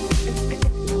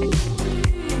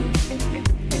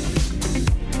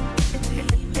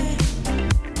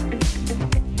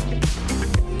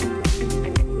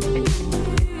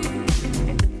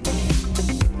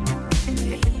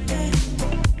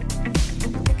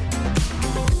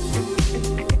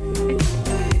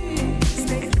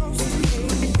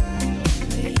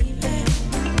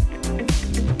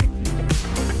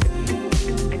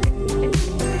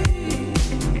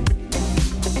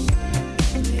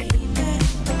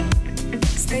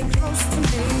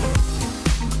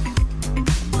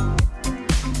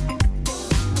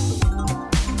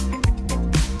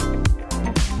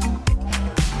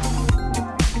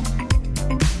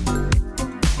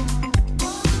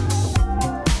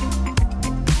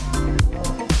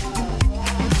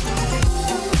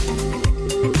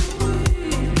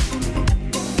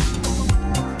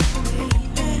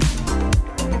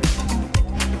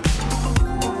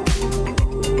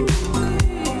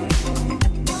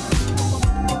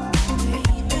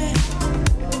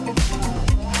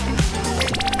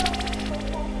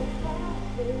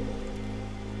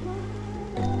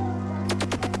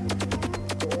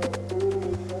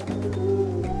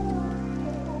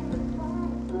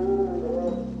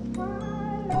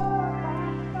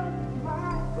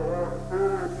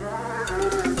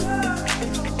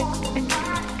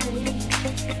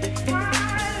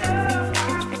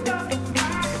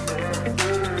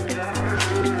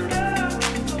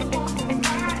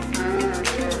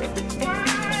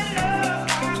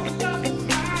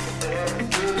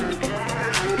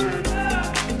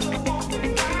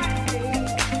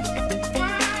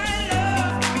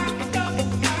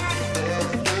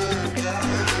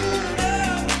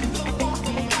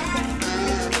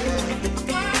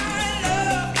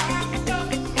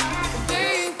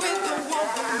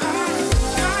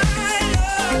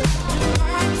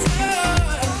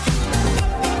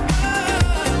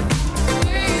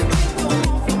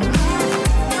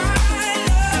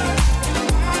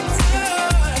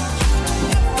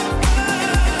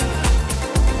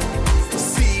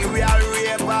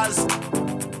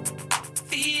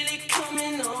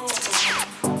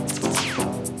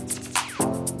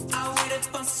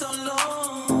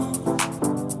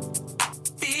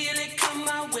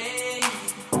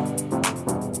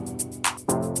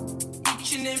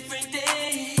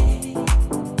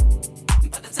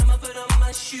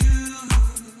 my shoes.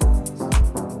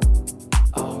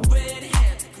 Already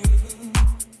had the groove.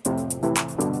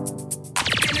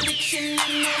 Benediction in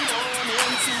the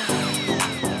morning time.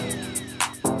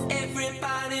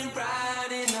 Everybody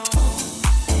riding on.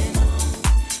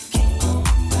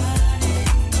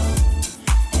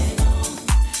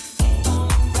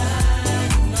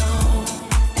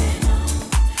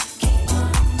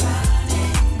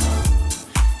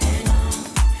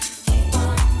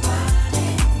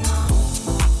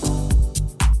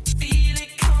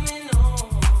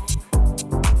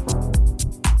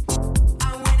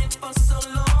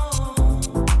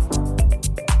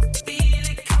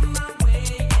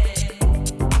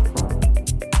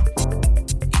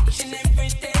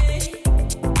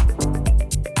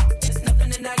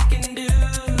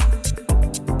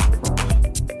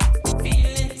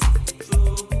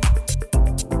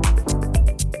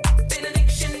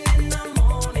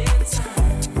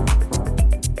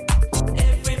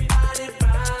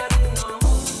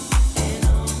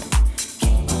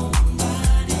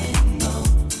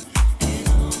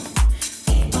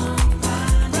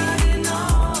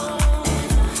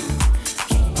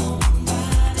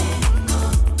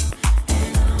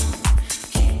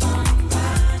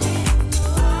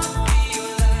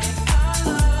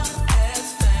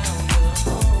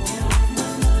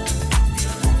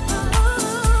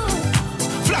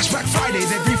 Flashback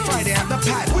Fridays every Friday at the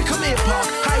pad. WYCOMBE AIR Park,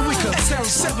 High Wycombe, Cell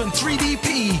 7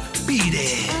 3DP. Be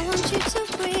there. I want you to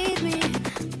breathe me.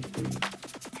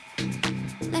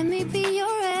 Let me be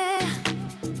your air.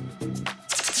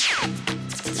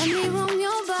 Let me roam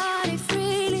your body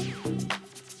freely.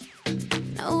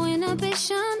 No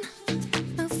inhibition,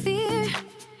 no fear.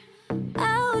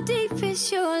 How deep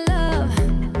is your love?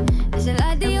 Is it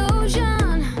like the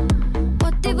ocean?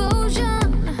 What devotion?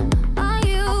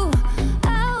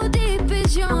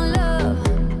 Your love,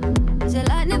 is it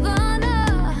like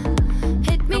Nirvana?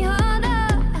 Hit me harder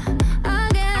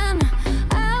again.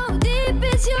 How deep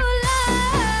is your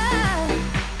love?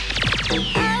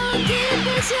 How deep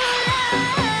is your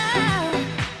love?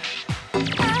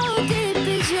 How deep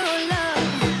is your love?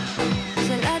 Is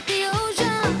it like the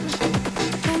ocean?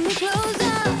 Pull me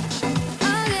closer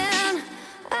again.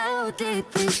 How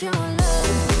deep is your love?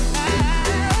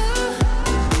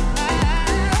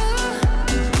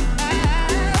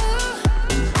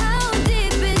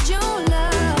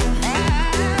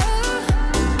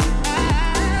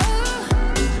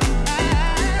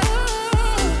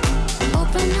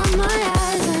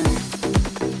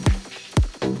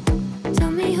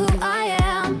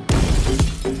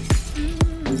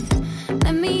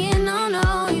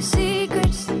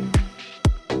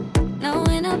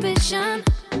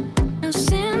 No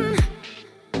sin.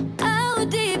 How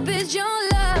deep is your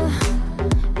love?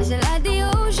 Is it like the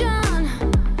ocean?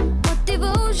 What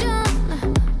devotion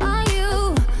are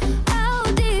you? How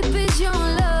deep is your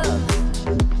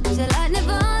love? Is it like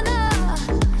Nirvana?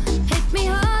 Hit me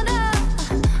harder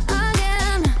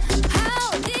again.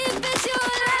 How deep is your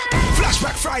love?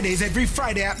 Flashback Fridays every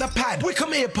Friday at the pad.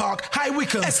 WYCOMBE AIR Park, High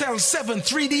Wycombe, SL 7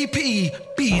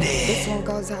 3DP. Be there. This one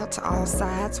goes out to all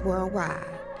sides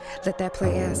worldwide. Let that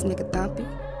play ass nigga Thumpy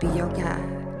be your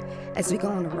guide. As we go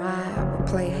on a ride, we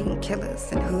play hating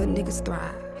killers and hood niggas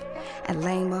thrive. And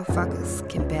lame motherfuckers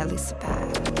can barely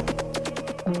survive.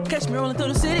 Catch me rolling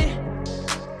through the city,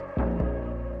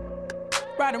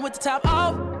 riding with the top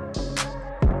off.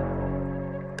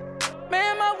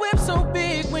 Man, my whip so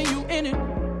big when you in it.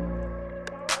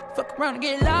 Fuck around and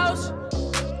get lost.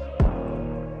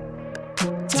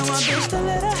 Tell my bitch to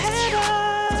let her head up.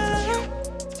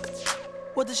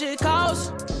 What the shit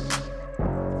cost?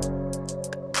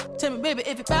 Tell me, baby,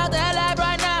 if you bout that life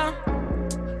right now.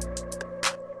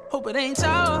 Hope it ain't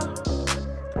sour.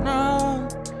 No,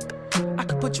 I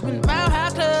could put you in the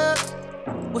Roundhouse Club.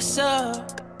 What's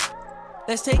up?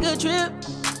 Let's take a trip.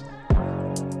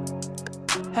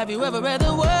 Have you ever read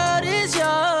The World Is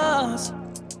Yours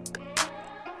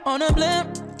on a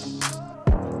blimp?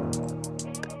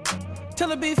 Tell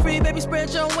her be free, baby,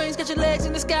 spread your wings. Get your legs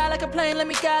in the sky like a plane, let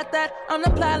me guide that. I'm the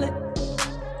pilot.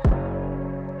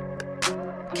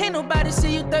 Can't nobody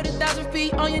see you 30,000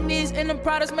 feet on your knees. And them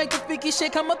products make the freaky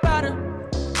shit come up out her.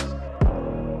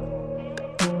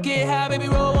 Get high, baby,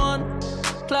 roll one.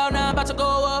 Cloud 9 about to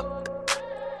go up.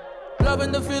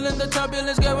 Loving the feeling, the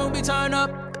turbulence, girl, when we turn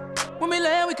up. When we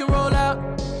land, we can roll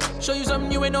out. Show you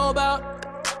something you ain't know about.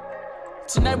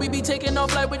 Tonight we be taking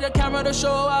off like with the camera to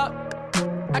show out.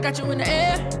 I got you in the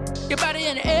air, your body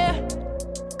in the air.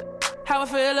 How I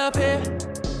feel up here.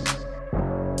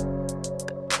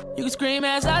 You can scream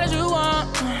as loud as you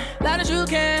want, loud as you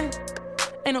can.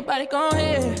 Ain't nobody gon'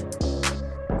 hear.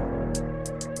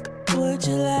 Would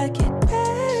you like it better?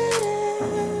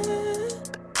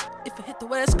 could hit the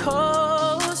West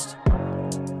Coast.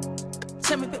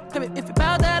 Tell me if you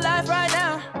about that life right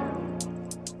now.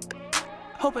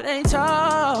 Hope it ain't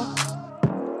tall.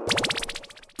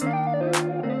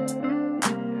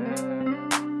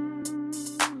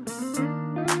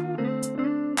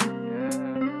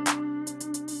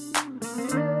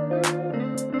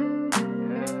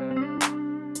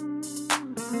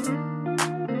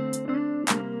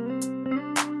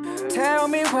 Tell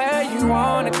me where you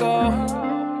wanna go.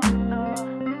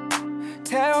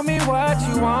 Tell me what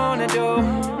you wanna do.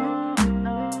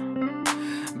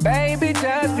 Baby,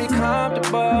 just be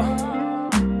comfortable.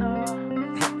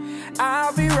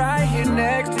 I'll be right here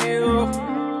next to you.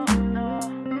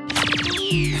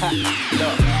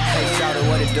 Look, hey, shout out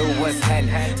what it do, what's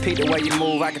happening? Peep the way you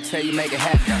move, I can tell you make it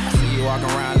happen. I see you walking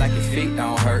around like your feet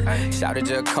don't hurt. Shout it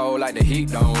just cold like the heat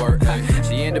don't work.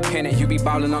 She independent, you be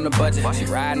ballin' on the budget. She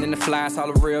riding in the flies,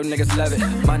 all the real niggas love it.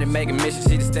 Money making mission,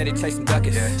 she just steady chasing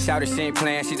duckets. Shout it, she ain't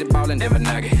playing, she just ballin' them a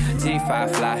nugget.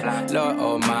 G5 fly, Lord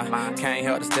oh my, can't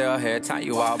help to still hear time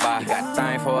you walk by. Got a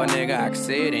thing for a nigga, I can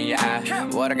see it in your eye.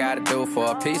 What I gotta do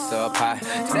for a piece of pie?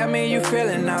 Tell me you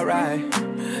feeling alright.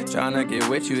 Tryna get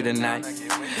with you tonight.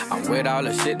 I'm with all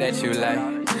the shit that you like.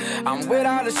 I'm with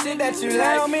all the shit that you like.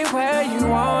 Tell me where you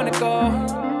wanna go.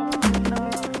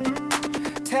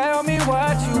 Tell me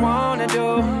what you wanna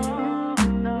do.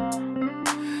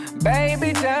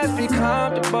 Baby, just be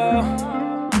comfortable.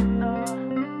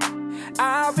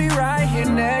 I'll be right here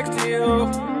next to you.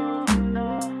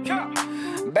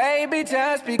 Baby,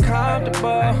 just be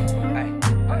comfortable.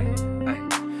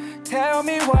 Tell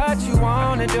me what you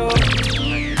wanna do.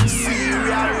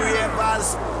 Serial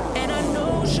Ravers. And I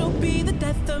know she'll be the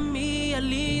death of me. At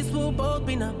least we'll both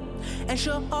be numb. And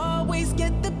she'll always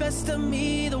get the best of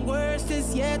me. The worst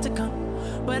is yet to come.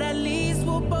 But at least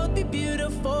we'll both be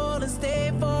beautiful and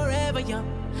stay forever young.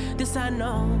 This I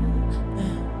know.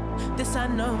 This I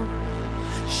know.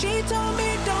 She told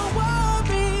me don't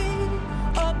worry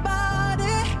about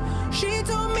it. She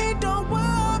told me don't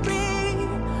worry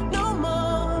no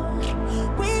more.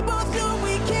 We both know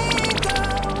we can't go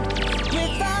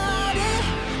without it.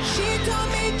 She told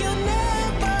me you'll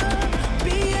never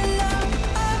be alone.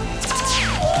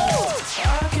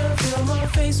 I can feel my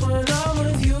face when I'm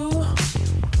with you,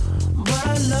 but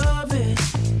I love it,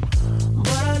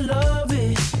 but I love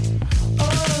it.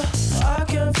 Oh, I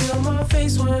can feel my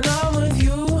face when I'm with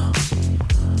you,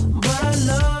 but I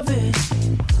love it,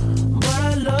 but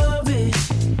I love it.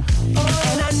 Oh,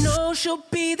 and I know she'll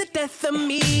be the death of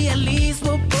me. At least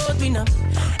we'll both be numb.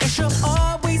 And she'll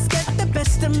always get the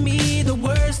best of me. The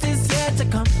worst is yet to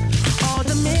come. All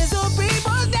the misery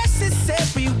was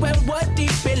necessary when we're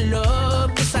deep in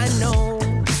love. Yes, I know.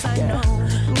 Yes, I know.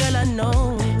 Girl, I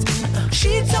know.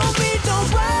 She told me don't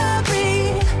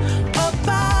worry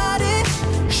about it.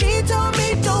 She told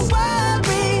me don't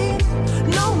worry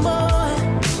no more.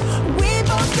 We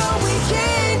both know we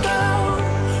can't go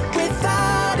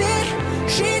without it.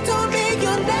 She told me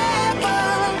you'll never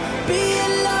be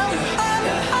alone.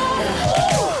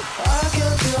 I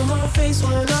can feel my face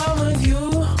when I'm with you,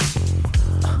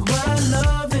 but I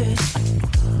love it,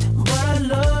 but I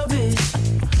love it.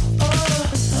 Oh,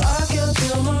 I can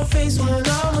feel my face when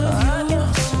I'm with you,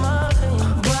 but I love it,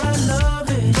 but I love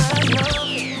it,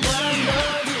 but I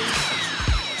love it.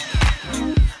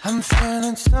 I'm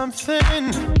feeling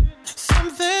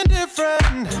something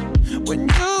different. When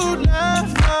you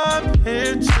left, my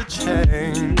picture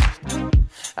changed.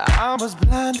 I was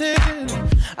blinded,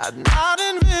 I'd not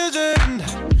envisioned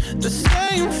the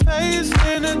same face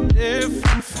in a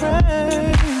different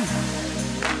frame.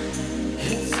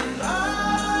 It's an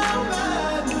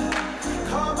omen,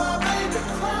 call my baby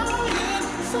crying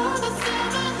for the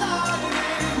silver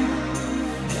lining.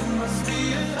 It must be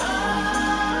an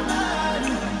omen,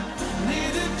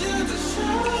 needed you to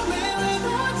show me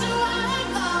without you I'm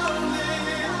lonely.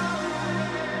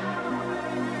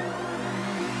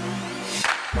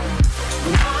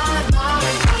 My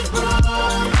mind was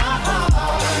blown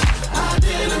apart. I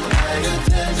didn't pay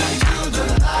attention to the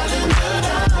light in the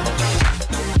dark.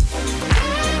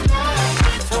 Midnight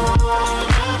we torn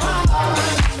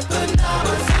apart, but now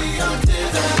I see your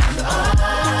tears and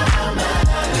amen.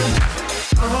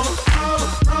 Oh, oh,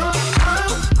 oh,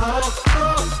 oh, oh,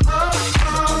 oh, oh,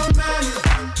 amen.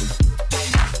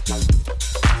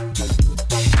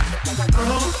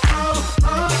 Oh, oh,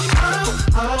 oh,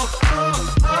 oh, oh,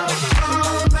 oh,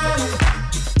 amen.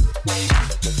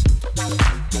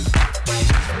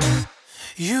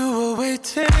 You were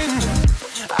waiting,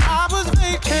 I was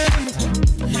vacant.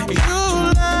 You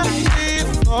left me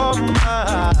for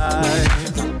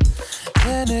mine.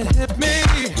 Then it hit me,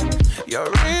 you're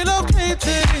relocating.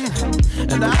 waiting,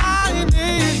 and I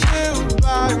need you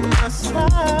by my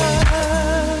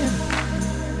side.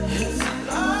 It's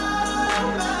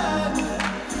love,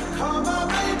 call my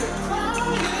baby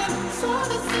crying, so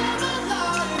the silver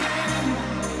lining.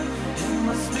 It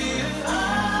must be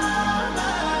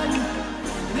love,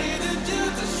 needed you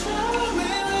to show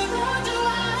me without you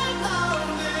I'm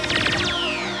lonely.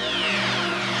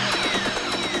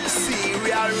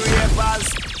 Serial ravers.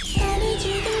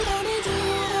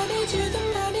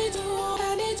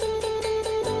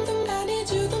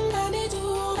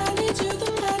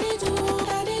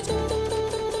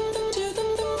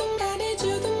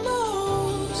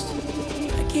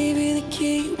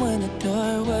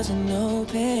 Wasn't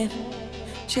open,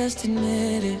 just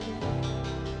admit it.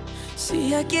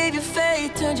 See, I gave you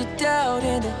faith, turned your doubt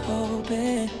into hope,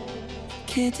 and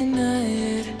can't deny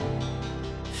it.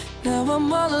 Now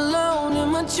I'm all alone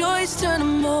and my joys turn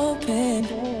them open.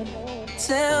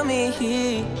 Tell me,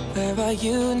 where are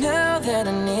you now that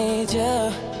I need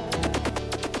you?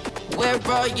 Where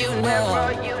are you now?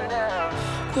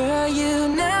 Where are you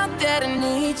now that I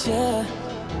need you?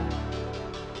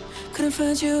 Couldn't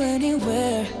find you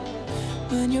anywhere.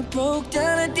 When you broke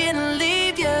down, I didn't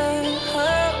leave you.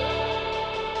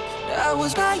 I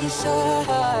was by your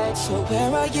side. So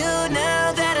where are you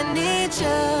now that I need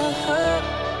you?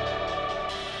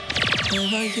 Where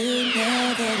are you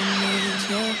now that I need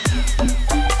you?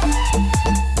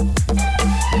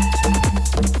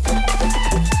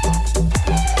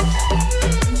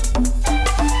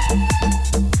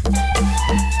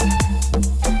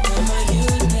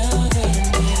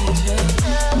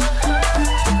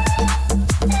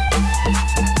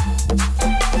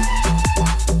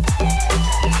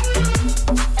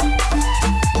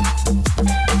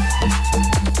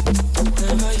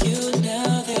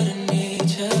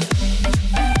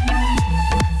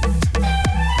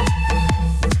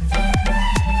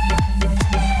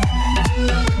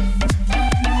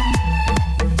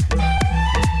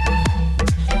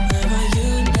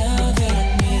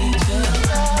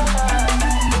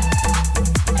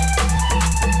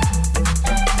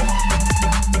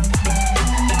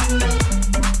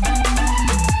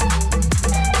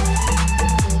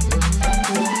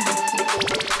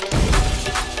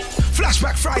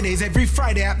 Fridays every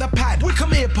Friday at the pad.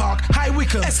 WYCOMBE AIR Park, High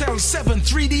Wycombe, SL7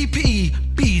 3DP.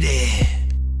 Be there.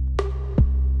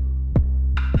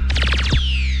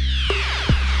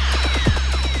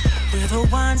 With her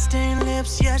wine-stained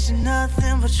lips, yeah, she's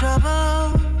nothing but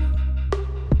trouble.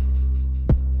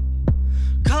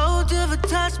 Cold to the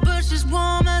touch, but she's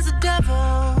warm as a devil.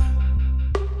 I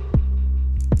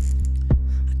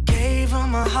gave her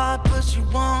my heart, but she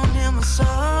wanted my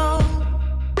soul.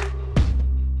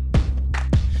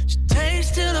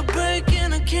 Till I break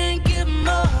and I can't get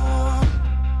more.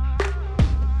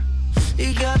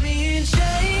 You got me in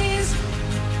chains.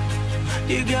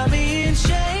 You got me in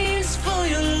chains for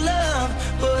your love,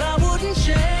 but I wouldn't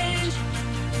change.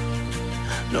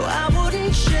 No, I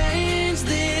wouldn't change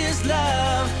this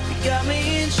love. You got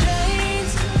me in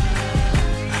chains.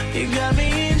 You got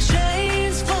me in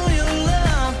chains for your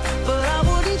love, but I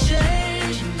wouldn't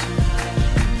change.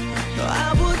 No,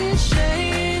 I wouldn't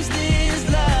change this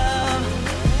love.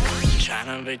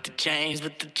 Tryna break the chains,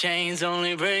 but the chains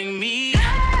only break me.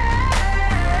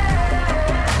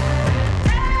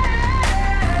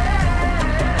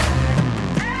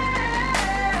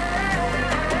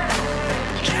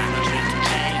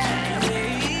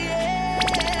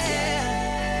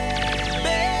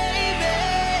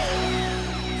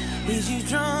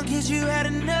 Is you had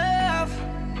enough?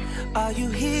 Are you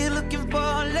here looking for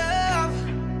love?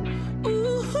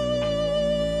 Ooh,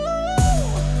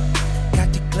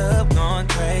 got the club going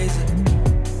crazy.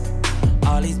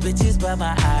 All these bitches, but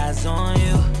my eyes on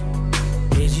you.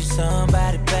 Is you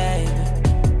somebody, baby?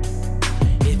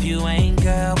 If you ain't,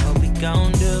 girl, what we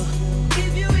gon' do?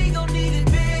 If you ain't gon' need it,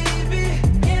 baby.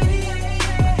 Yeah.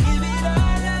 Give it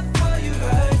all up for you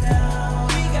right now.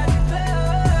 We got the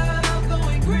club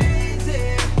going crazy.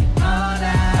 All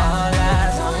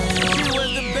eyes on you. She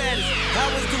was the baddest, I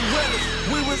was the realest.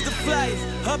 We was the flyest,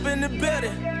 up in the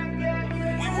building.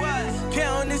 We was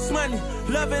counting this money,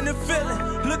 loving the feeling.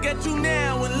 Look at you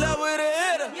now, in love with a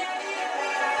hitter.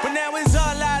 But now it's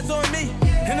all eyes on me,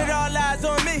 and it all lies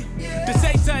on me. To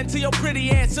say something to your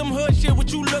pretty ass, some hood shit,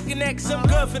 what you looking at, 'cause I'm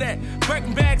good for that.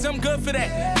 Breaking bags, I'm good for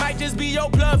that. Might just be your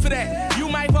plug for that. You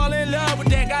might fall in love with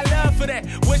that, got love for that.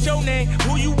 What's your name,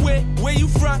 who you with, where you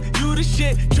from, you the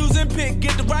shit. Choose and pick,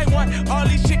 get the right one. All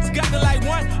these chicks got the like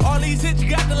one, all these hits you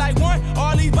got the like one.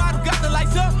 All these bottles got the like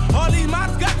some, all these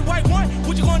models got the white one.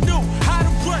 What you gonna do, how to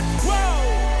run, whoa.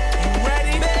 You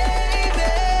ready? Baby,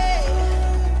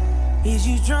 Is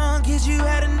you drunk? Is you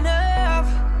had enough?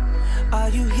 Are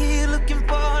you here looking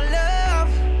for love?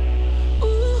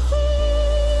 Ooh,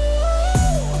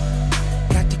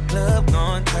 got the club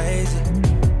going crazy.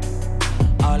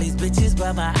 All these bitches,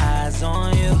 but my eyes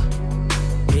on you.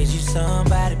 Is you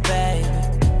somebody, baby?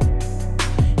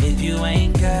 If you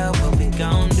ain't, girl, what we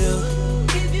gon' do?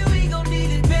 If you ain't gon'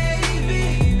 need it,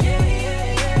 baby. Yeah,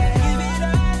 yeah, yeah. Give it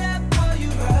all up for you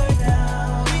right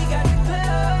now. We got the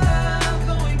club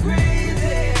going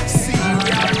crazy. See you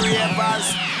out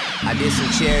Ravers. I did some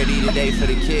charity today for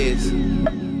the kids,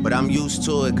 but I'm used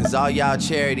to it, cause all y'all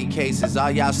charity cases,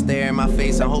 all y'all stare in my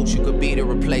face and hopes you could be the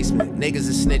replacement. Niggas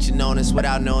is snitching on us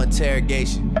without no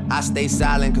interrogation. I stay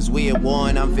silent cause we at war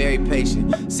and I'm very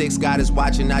patient. 6 God is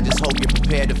watching, I just hope you're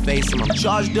prepared to face him. I'm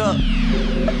charged up.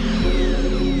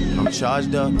 I'm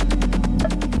charged up.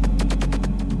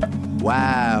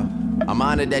 Wow, I'm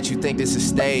honored that you think this is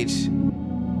staged.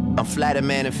 I'm flattered,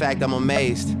 man, in fact I'm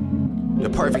amazed. The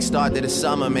perfect start to the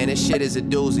summer, man, this shit is a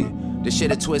doozy. This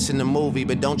shit a twist in the movie,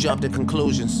 but don't jump to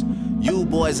conclusions. You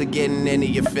boys are getting into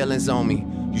your feelings on me.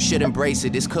 You should embrace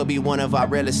it, this could be one of our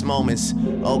realest moments.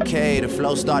 Okay, the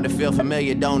flow start to feel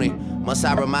familiar, don't it? Must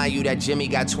I remind you that Jimmy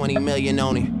got 20 million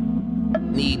on it?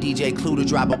 Need DJ Clue to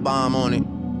drop a bomb on it.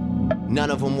 None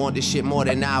of them want this shit more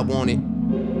than I want it.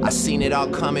 I seen it all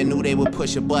coming, knew they would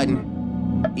push a button.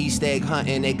 East egg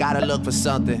hunting, they gotta look for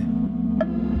something.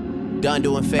 Done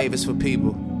doing favors for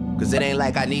people, cause it ain't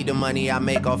like I need the money I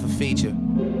make off a feature.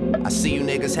 I see you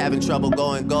niggas having trouble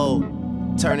going gold,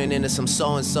 turning into some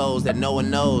so-and-sos that no one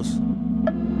knows.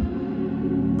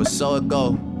 But so it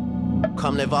go.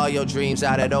 Come live all your dreams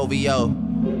out at OVO.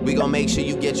 We gon' make sure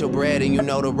you get your bread and you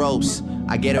know the ropes.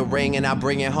 I get a ring and I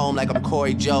bring it home like I'm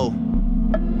Corey Joe.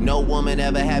 No woman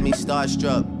ever had me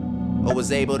starstruck or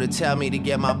was able to tell me to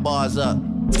get my bars up.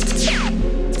 I'm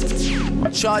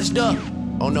charged up.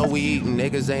 Oh no, we eating,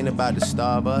 niggas ain't about to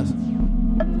starve us.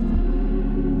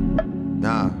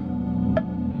 Nah,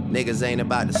 niggas ain't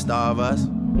about to starve us.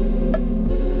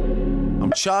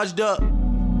 I'm charged up.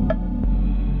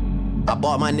 I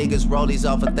bought my niggas rollies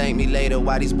off of Thank Me Later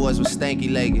while these boys were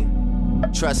stanky legging.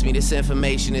 Trust me, this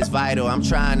information is vital. I'm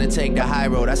trying to take the high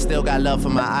road. I still got love for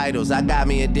my idols. I got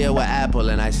me a deal with Apple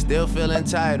and I still feel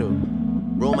entitled.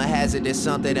 Rumor has it there's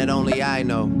something that only I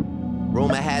know.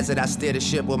 Rumor has it I steer the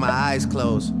ship with my eyes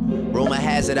closed. Rumor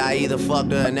has it I either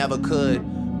fucked her or never could.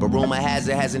 But rumor has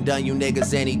it hasn't done you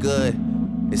niggas any good.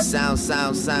 It's sound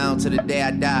to the day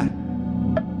I die.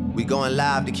 We going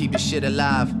live to keep the shit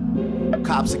alive.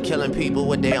 Cops are killing people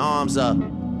with their arms up.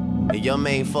 And your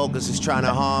main focus is trying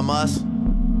to harm us.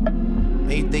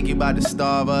 And you think you about to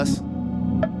starve us? You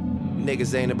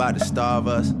niggas ain't about to starve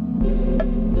us.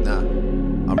 Nah,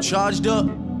 I'm charged up.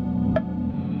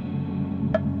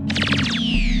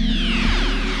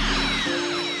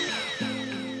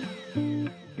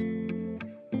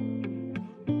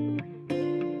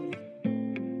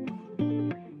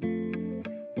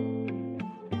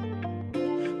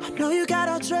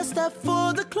 Dressed up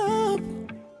for the club,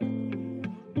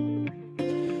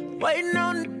 waiting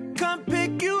on to come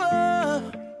pick you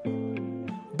up,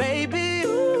 baby.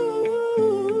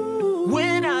 Ooh,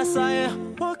 when I saw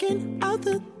you walking out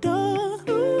the door,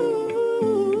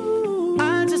 ooh,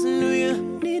 I just knew you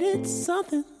needed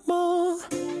something more.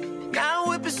 Now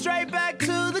whip it straight back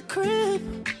to the crib.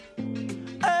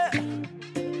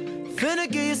 Finna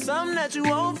give you something that you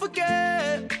won't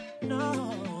forget.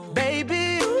 No,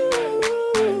 baby.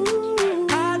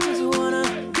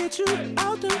 You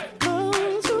out the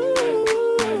clothes,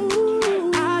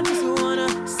 ooh. I just wanna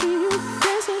see you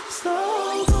dancing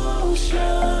slow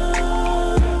motion.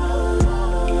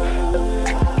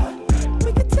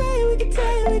 We can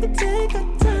take our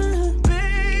time,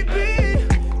 baby,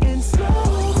 in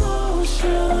slow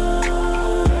motion.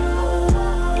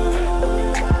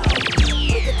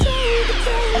 We can take our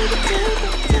time,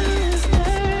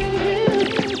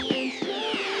 baby.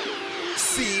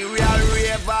 Serial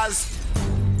Ravers.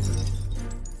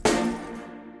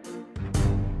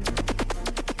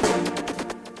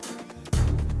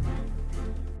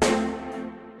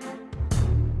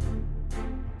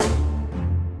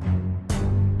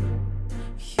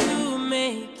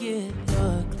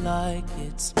 Like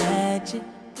it's magic,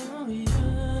 oh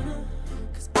yeah.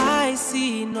 'Cause I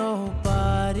see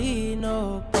nobody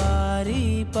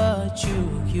but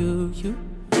you.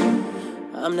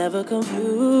 I'm never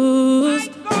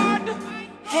confused.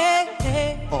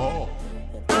 Hey, oh.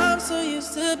 I'm so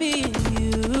used to being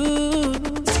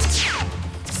used.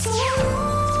 So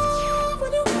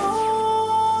when you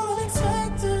all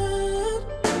unexpected,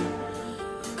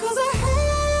 'cause I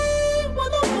hate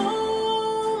when the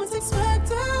moment's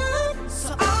expected.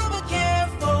 So I'ma care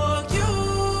for you.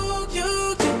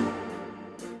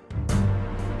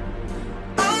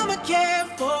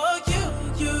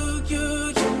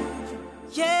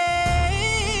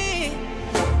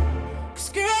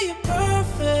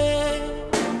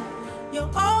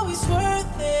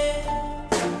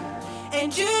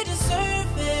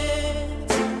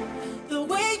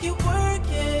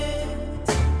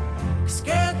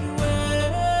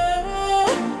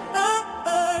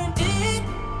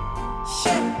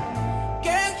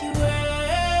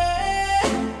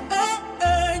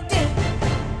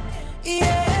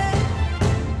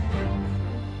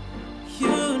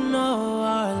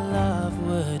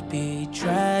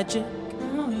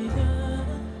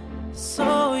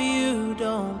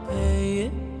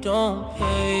 don't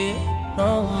pay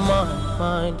no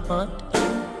mind.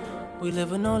 We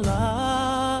live in no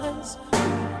lies.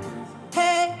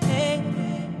 Hey,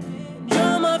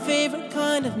 you're my favorite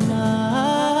kind of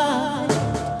night.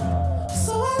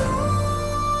 So I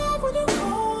love when you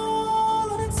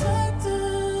call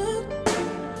unexpected.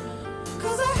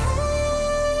 'Cause I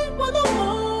hate when the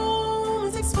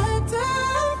moment's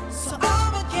expected. So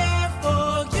I'ma care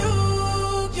for you.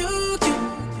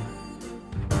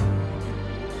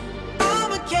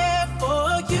 I'ma care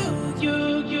for you.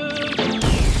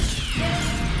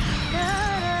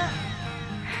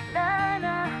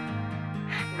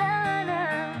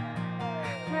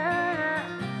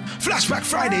 Flashback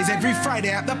Fridays every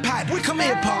Friday at the pad. WYCOMBE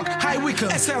AIR Park, High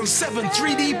Wycombe, SL7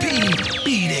 3DP.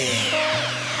 Be there.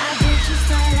 I bet you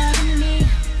start loving me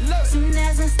soon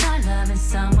as I start loving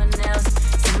someone else,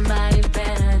 somebody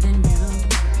better than you.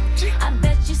 I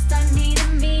bet you start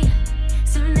needing me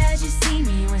soon as you see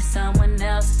me with someone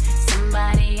else,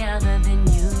 somebody other than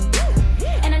you.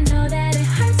 And I know that it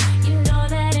hurts, you know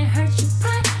that it hurts your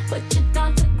pride, but you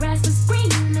thought the grass was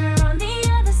greener on the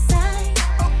other side.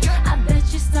 I bet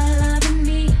you start loving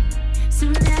me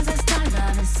soon as I start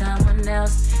loving someone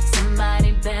else,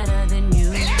 somebody better than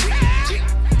you.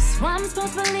 So I'm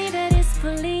supposed to believe that it's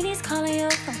Fellini's calling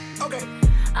your phone. Okay.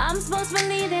 I'm supposed to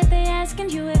believe that they asking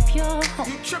you if you're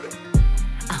home.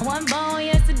 I wasn't born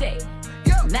yesterday.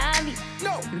 Not me.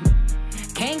 No.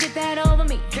 Can't get that over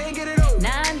me. Can't get it over.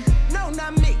 Not me. No,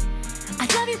 not me. I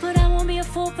love you, but I won't be a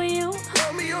fool for you.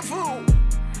 Won't be a fool.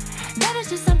 That is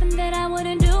just something that I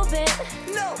wouldn't do, babe.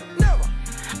 No, never.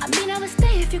 I mean, I would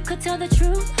stay if you could tell the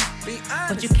truth. Be honest.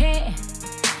 But you can't.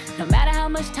 No matter how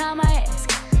much time I ask.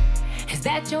 Is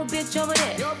that your bitch over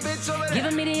there? Your bitch over there.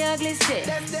 Giving me the ugly stick.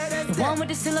 The one with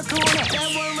the silicone ass.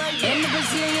 That one right there. And the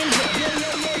Brazilian drip.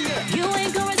 Yeah. You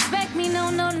ain't gonna respect me, no,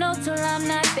 till I'm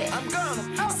not there. I'm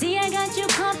gonna. See, I got you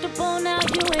comfortable now,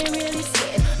 you ain't really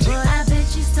scared. But I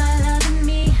bet you start loving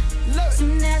me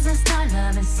soon as I start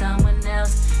loving someone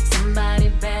else, somebody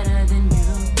better than you.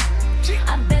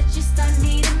 I bet you start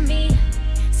needing me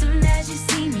soon as you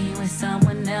see me with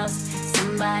someone else,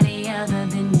 somebody other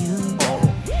than you.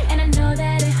 And I know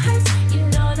that it hurts, you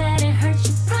know that it hurts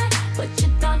your pride, but you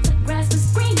thought the grass was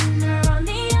greener on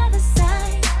the other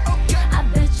side. I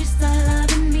bet you start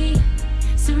loving me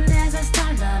soon as I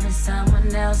start loving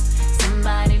someone else,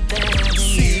 somebody better than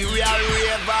you. Serial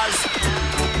Ravers.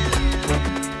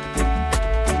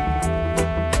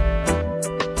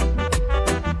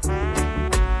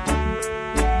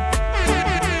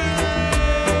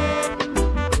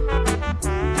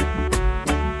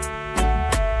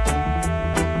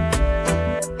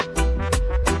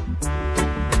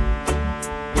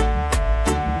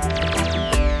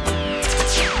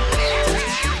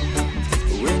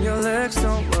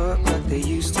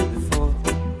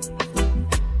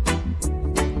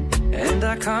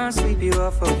 Can't sweep you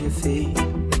off of your feet.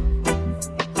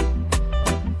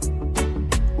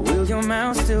 Will your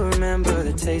mouth still remember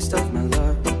the taste of my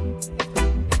love?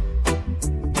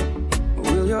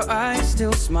 Will your eyes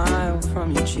still smile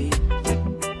from your cheek?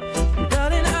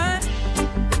 Darling, I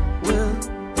will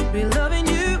be loving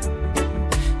you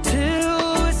till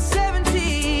we're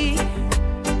 70.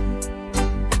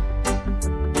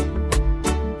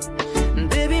 And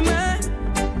baby, my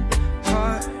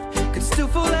heart could still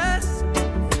fall as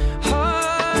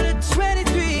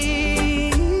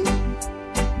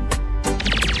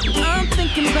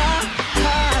about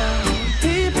how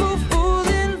people fall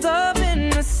in love in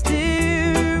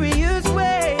mysterious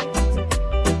ways.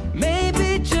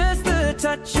 Maybe just the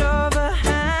touch of a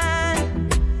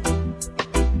hand.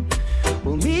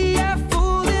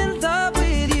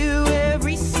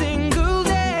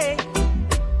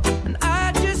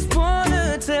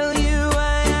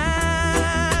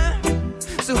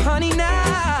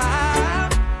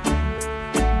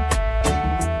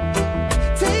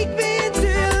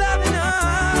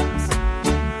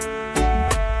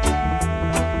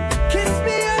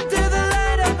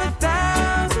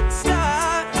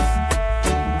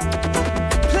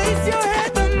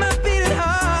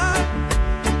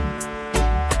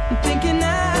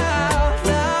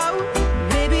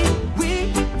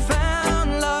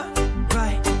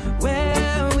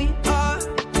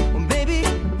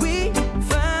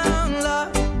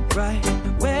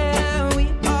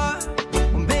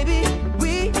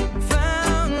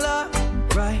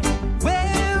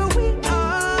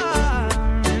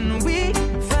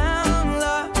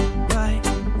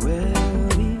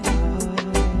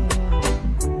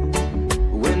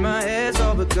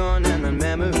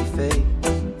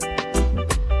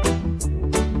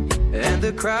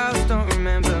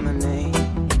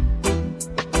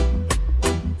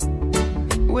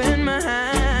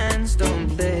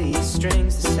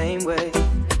 same way.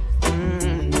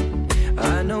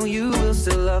 I know you will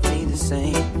still love me the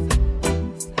same.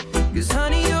 'Cause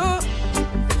honey, your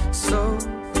soul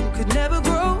could never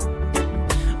grow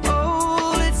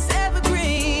old, it's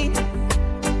evergreen.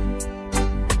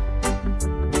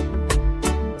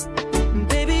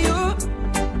 Baby, your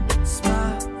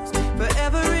smile's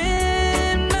forever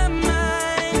in my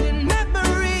mind and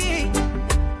memory.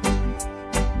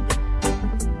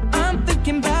 I'm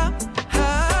thinking about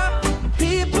how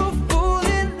people fall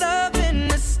in love in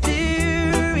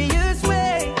mysterious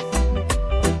ways.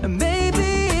 And maybe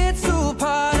it's all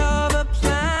part of a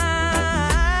plan.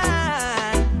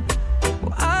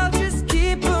 Well, I'll just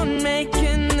keep on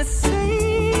making the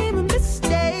same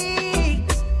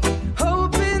mistakes,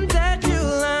 hoping that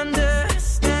you'll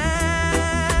understand.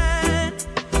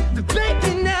 But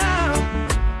baby, now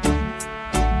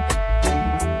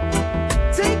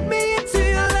take me into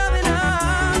your loving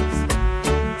arms.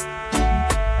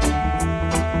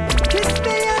 Kiss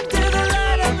me under the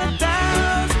light of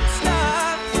 1,000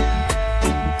 stars.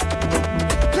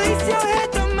 Place your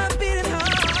head on my beating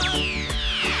heart.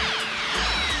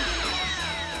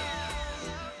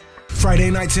 Friday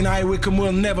nights in Wycombe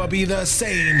will never be the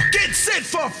same. Get set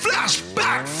for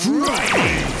Flashback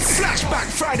Fridays. Flashback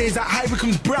Fridays at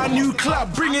Wycombe's brand new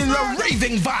club, bringing the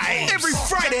raving vibe. Every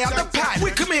Friday at the pad,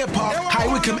 WYCOMBE AIR Park,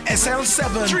 Wycombe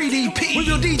SL7, 3DP, with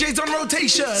your DJs on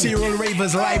rotation. Serial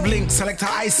Ravers, Live LINQ, Selector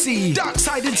IC,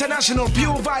 DARKCIDE International,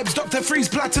 Pure Vibes, Dr. Freeze,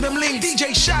 Platinum Link,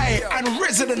 DJ Shy, and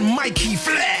resident MIKEY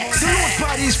FLEXX. The launch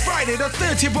party is Friday the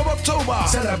 30th of October,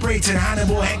 celebrating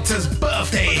Hannibal Hector's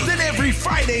birthday. Then every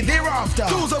Friday thereafter,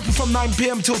 doors open from 9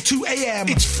 p.m. till 2 a.m.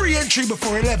 It's free entry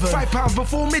before 11, £5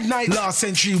 before midnight, last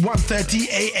entry 1:30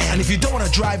 a.m. And if you don't want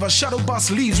to drive, a shuttle bus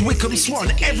leaves Wycombe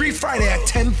Swan every Friday at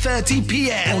 10:30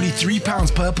 p.m. Only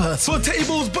 £3 per person. For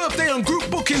tables, birthday and group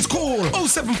bookings, call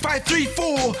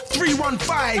 07534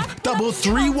 315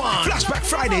 331. Flashback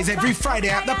Fridays every Friday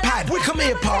at the pad, WYCOMBE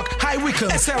AIR Park,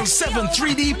 Wycombe SL7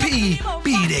 3DP.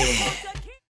 Be there.